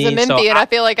what I mean? As a Memphian, I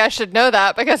feel like I should know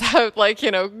that because I,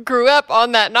 grew up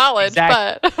on that knowledge.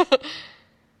 Exactly. But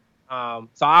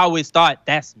so I always thought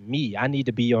that's me. I need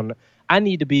to be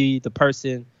the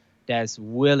person that's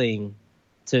willing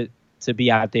to to be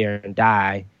out there and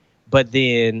die, but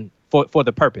then for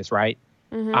the purpose, right?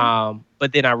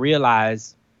 But then I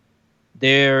realized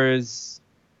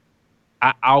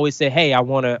I always say, hey, I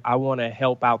want to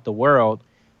help out the world,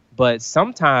 but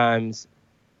sometimes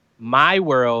my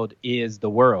world is the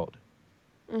world.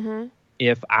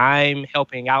 If I'm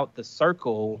helping out the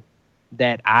circle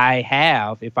that I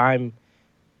have, if I'm,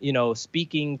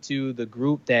 speaking to the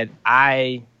group that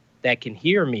can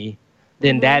hear me,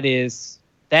 then that is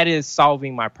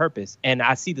solving my purpose. And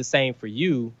I see the same for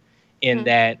you in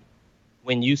that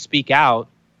when you speak out,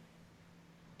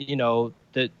 the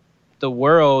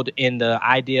world in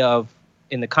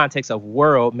the context of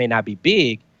world may not be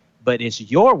big, but it's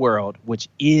your world, which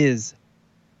is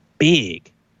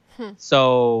big.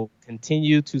 So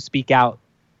continue to speak out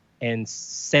and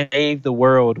save the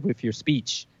world with your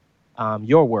speech,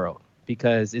 your world,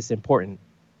 because it's important.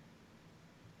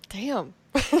 Damn.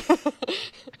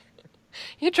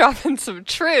 You're dropping some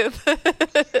truth.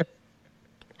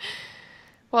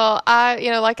 Well,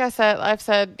 like I've said,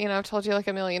 I've told you like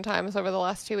a million times over the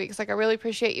last 2 weeks, like I really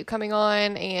appreciate you coming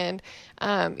on and,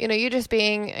 you just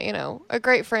being, a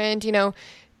great friend,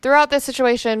 throughout this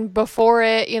situation before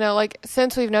it, like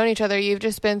since we've known each other, you've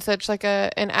just been such like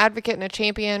an advocate and a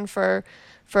champion for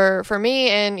me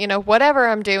and, whatever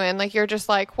I'm doing, like, you're just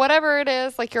like, whatever it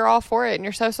is, like you're all for it and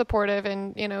you're so supportive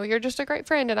and, you're just a great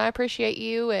friend and I appreciate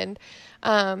you. And,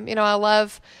 I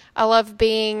love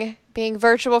being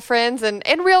virtual friends and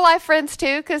in real life friends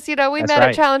too. Cause we That's met right.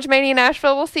 at Challenge Mania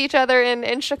Nashville. We'll see each other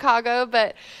in Chicago,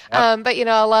 but I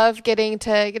love getting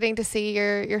to see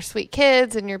your sweet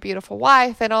kids and your beautiful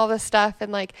wife and all this stuff.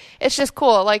 And like, it's just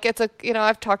cool. Like it's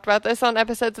I've talked about this on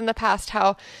episodes in the past,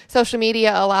 how social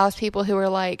media allows people who are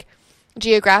like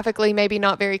geographically maybe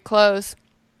not very close,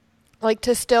 like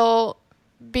to still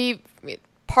be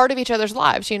part of each other's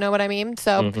lives, you know what I mean?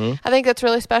 So I think that's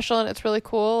really special and it's really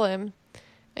cool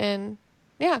and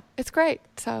yeah, it's great.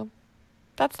 So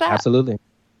that's that. Absolutely.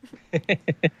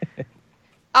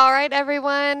 All right,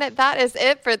 everyone. That is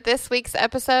it for this week's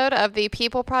episode of the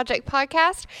People Project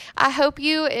podcast. I hope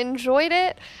you enjoyed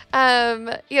it.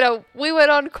 We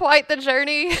went on quite the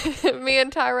journey, me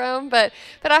and Tyrone, but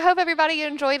I hope everybody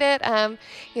enjoyed it,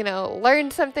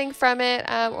 learned something from it,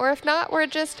 or if not, we're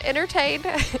just entertained.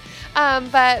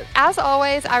 But as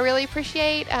always, I really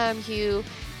appreciate you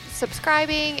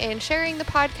subscribing and sharing the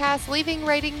podcast, leaving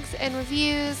ratings and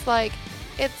reviews. Like,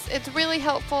 it's really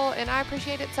helpful, and I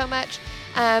appreciate it so much.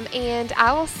 And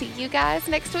I will see you guys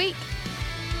next week.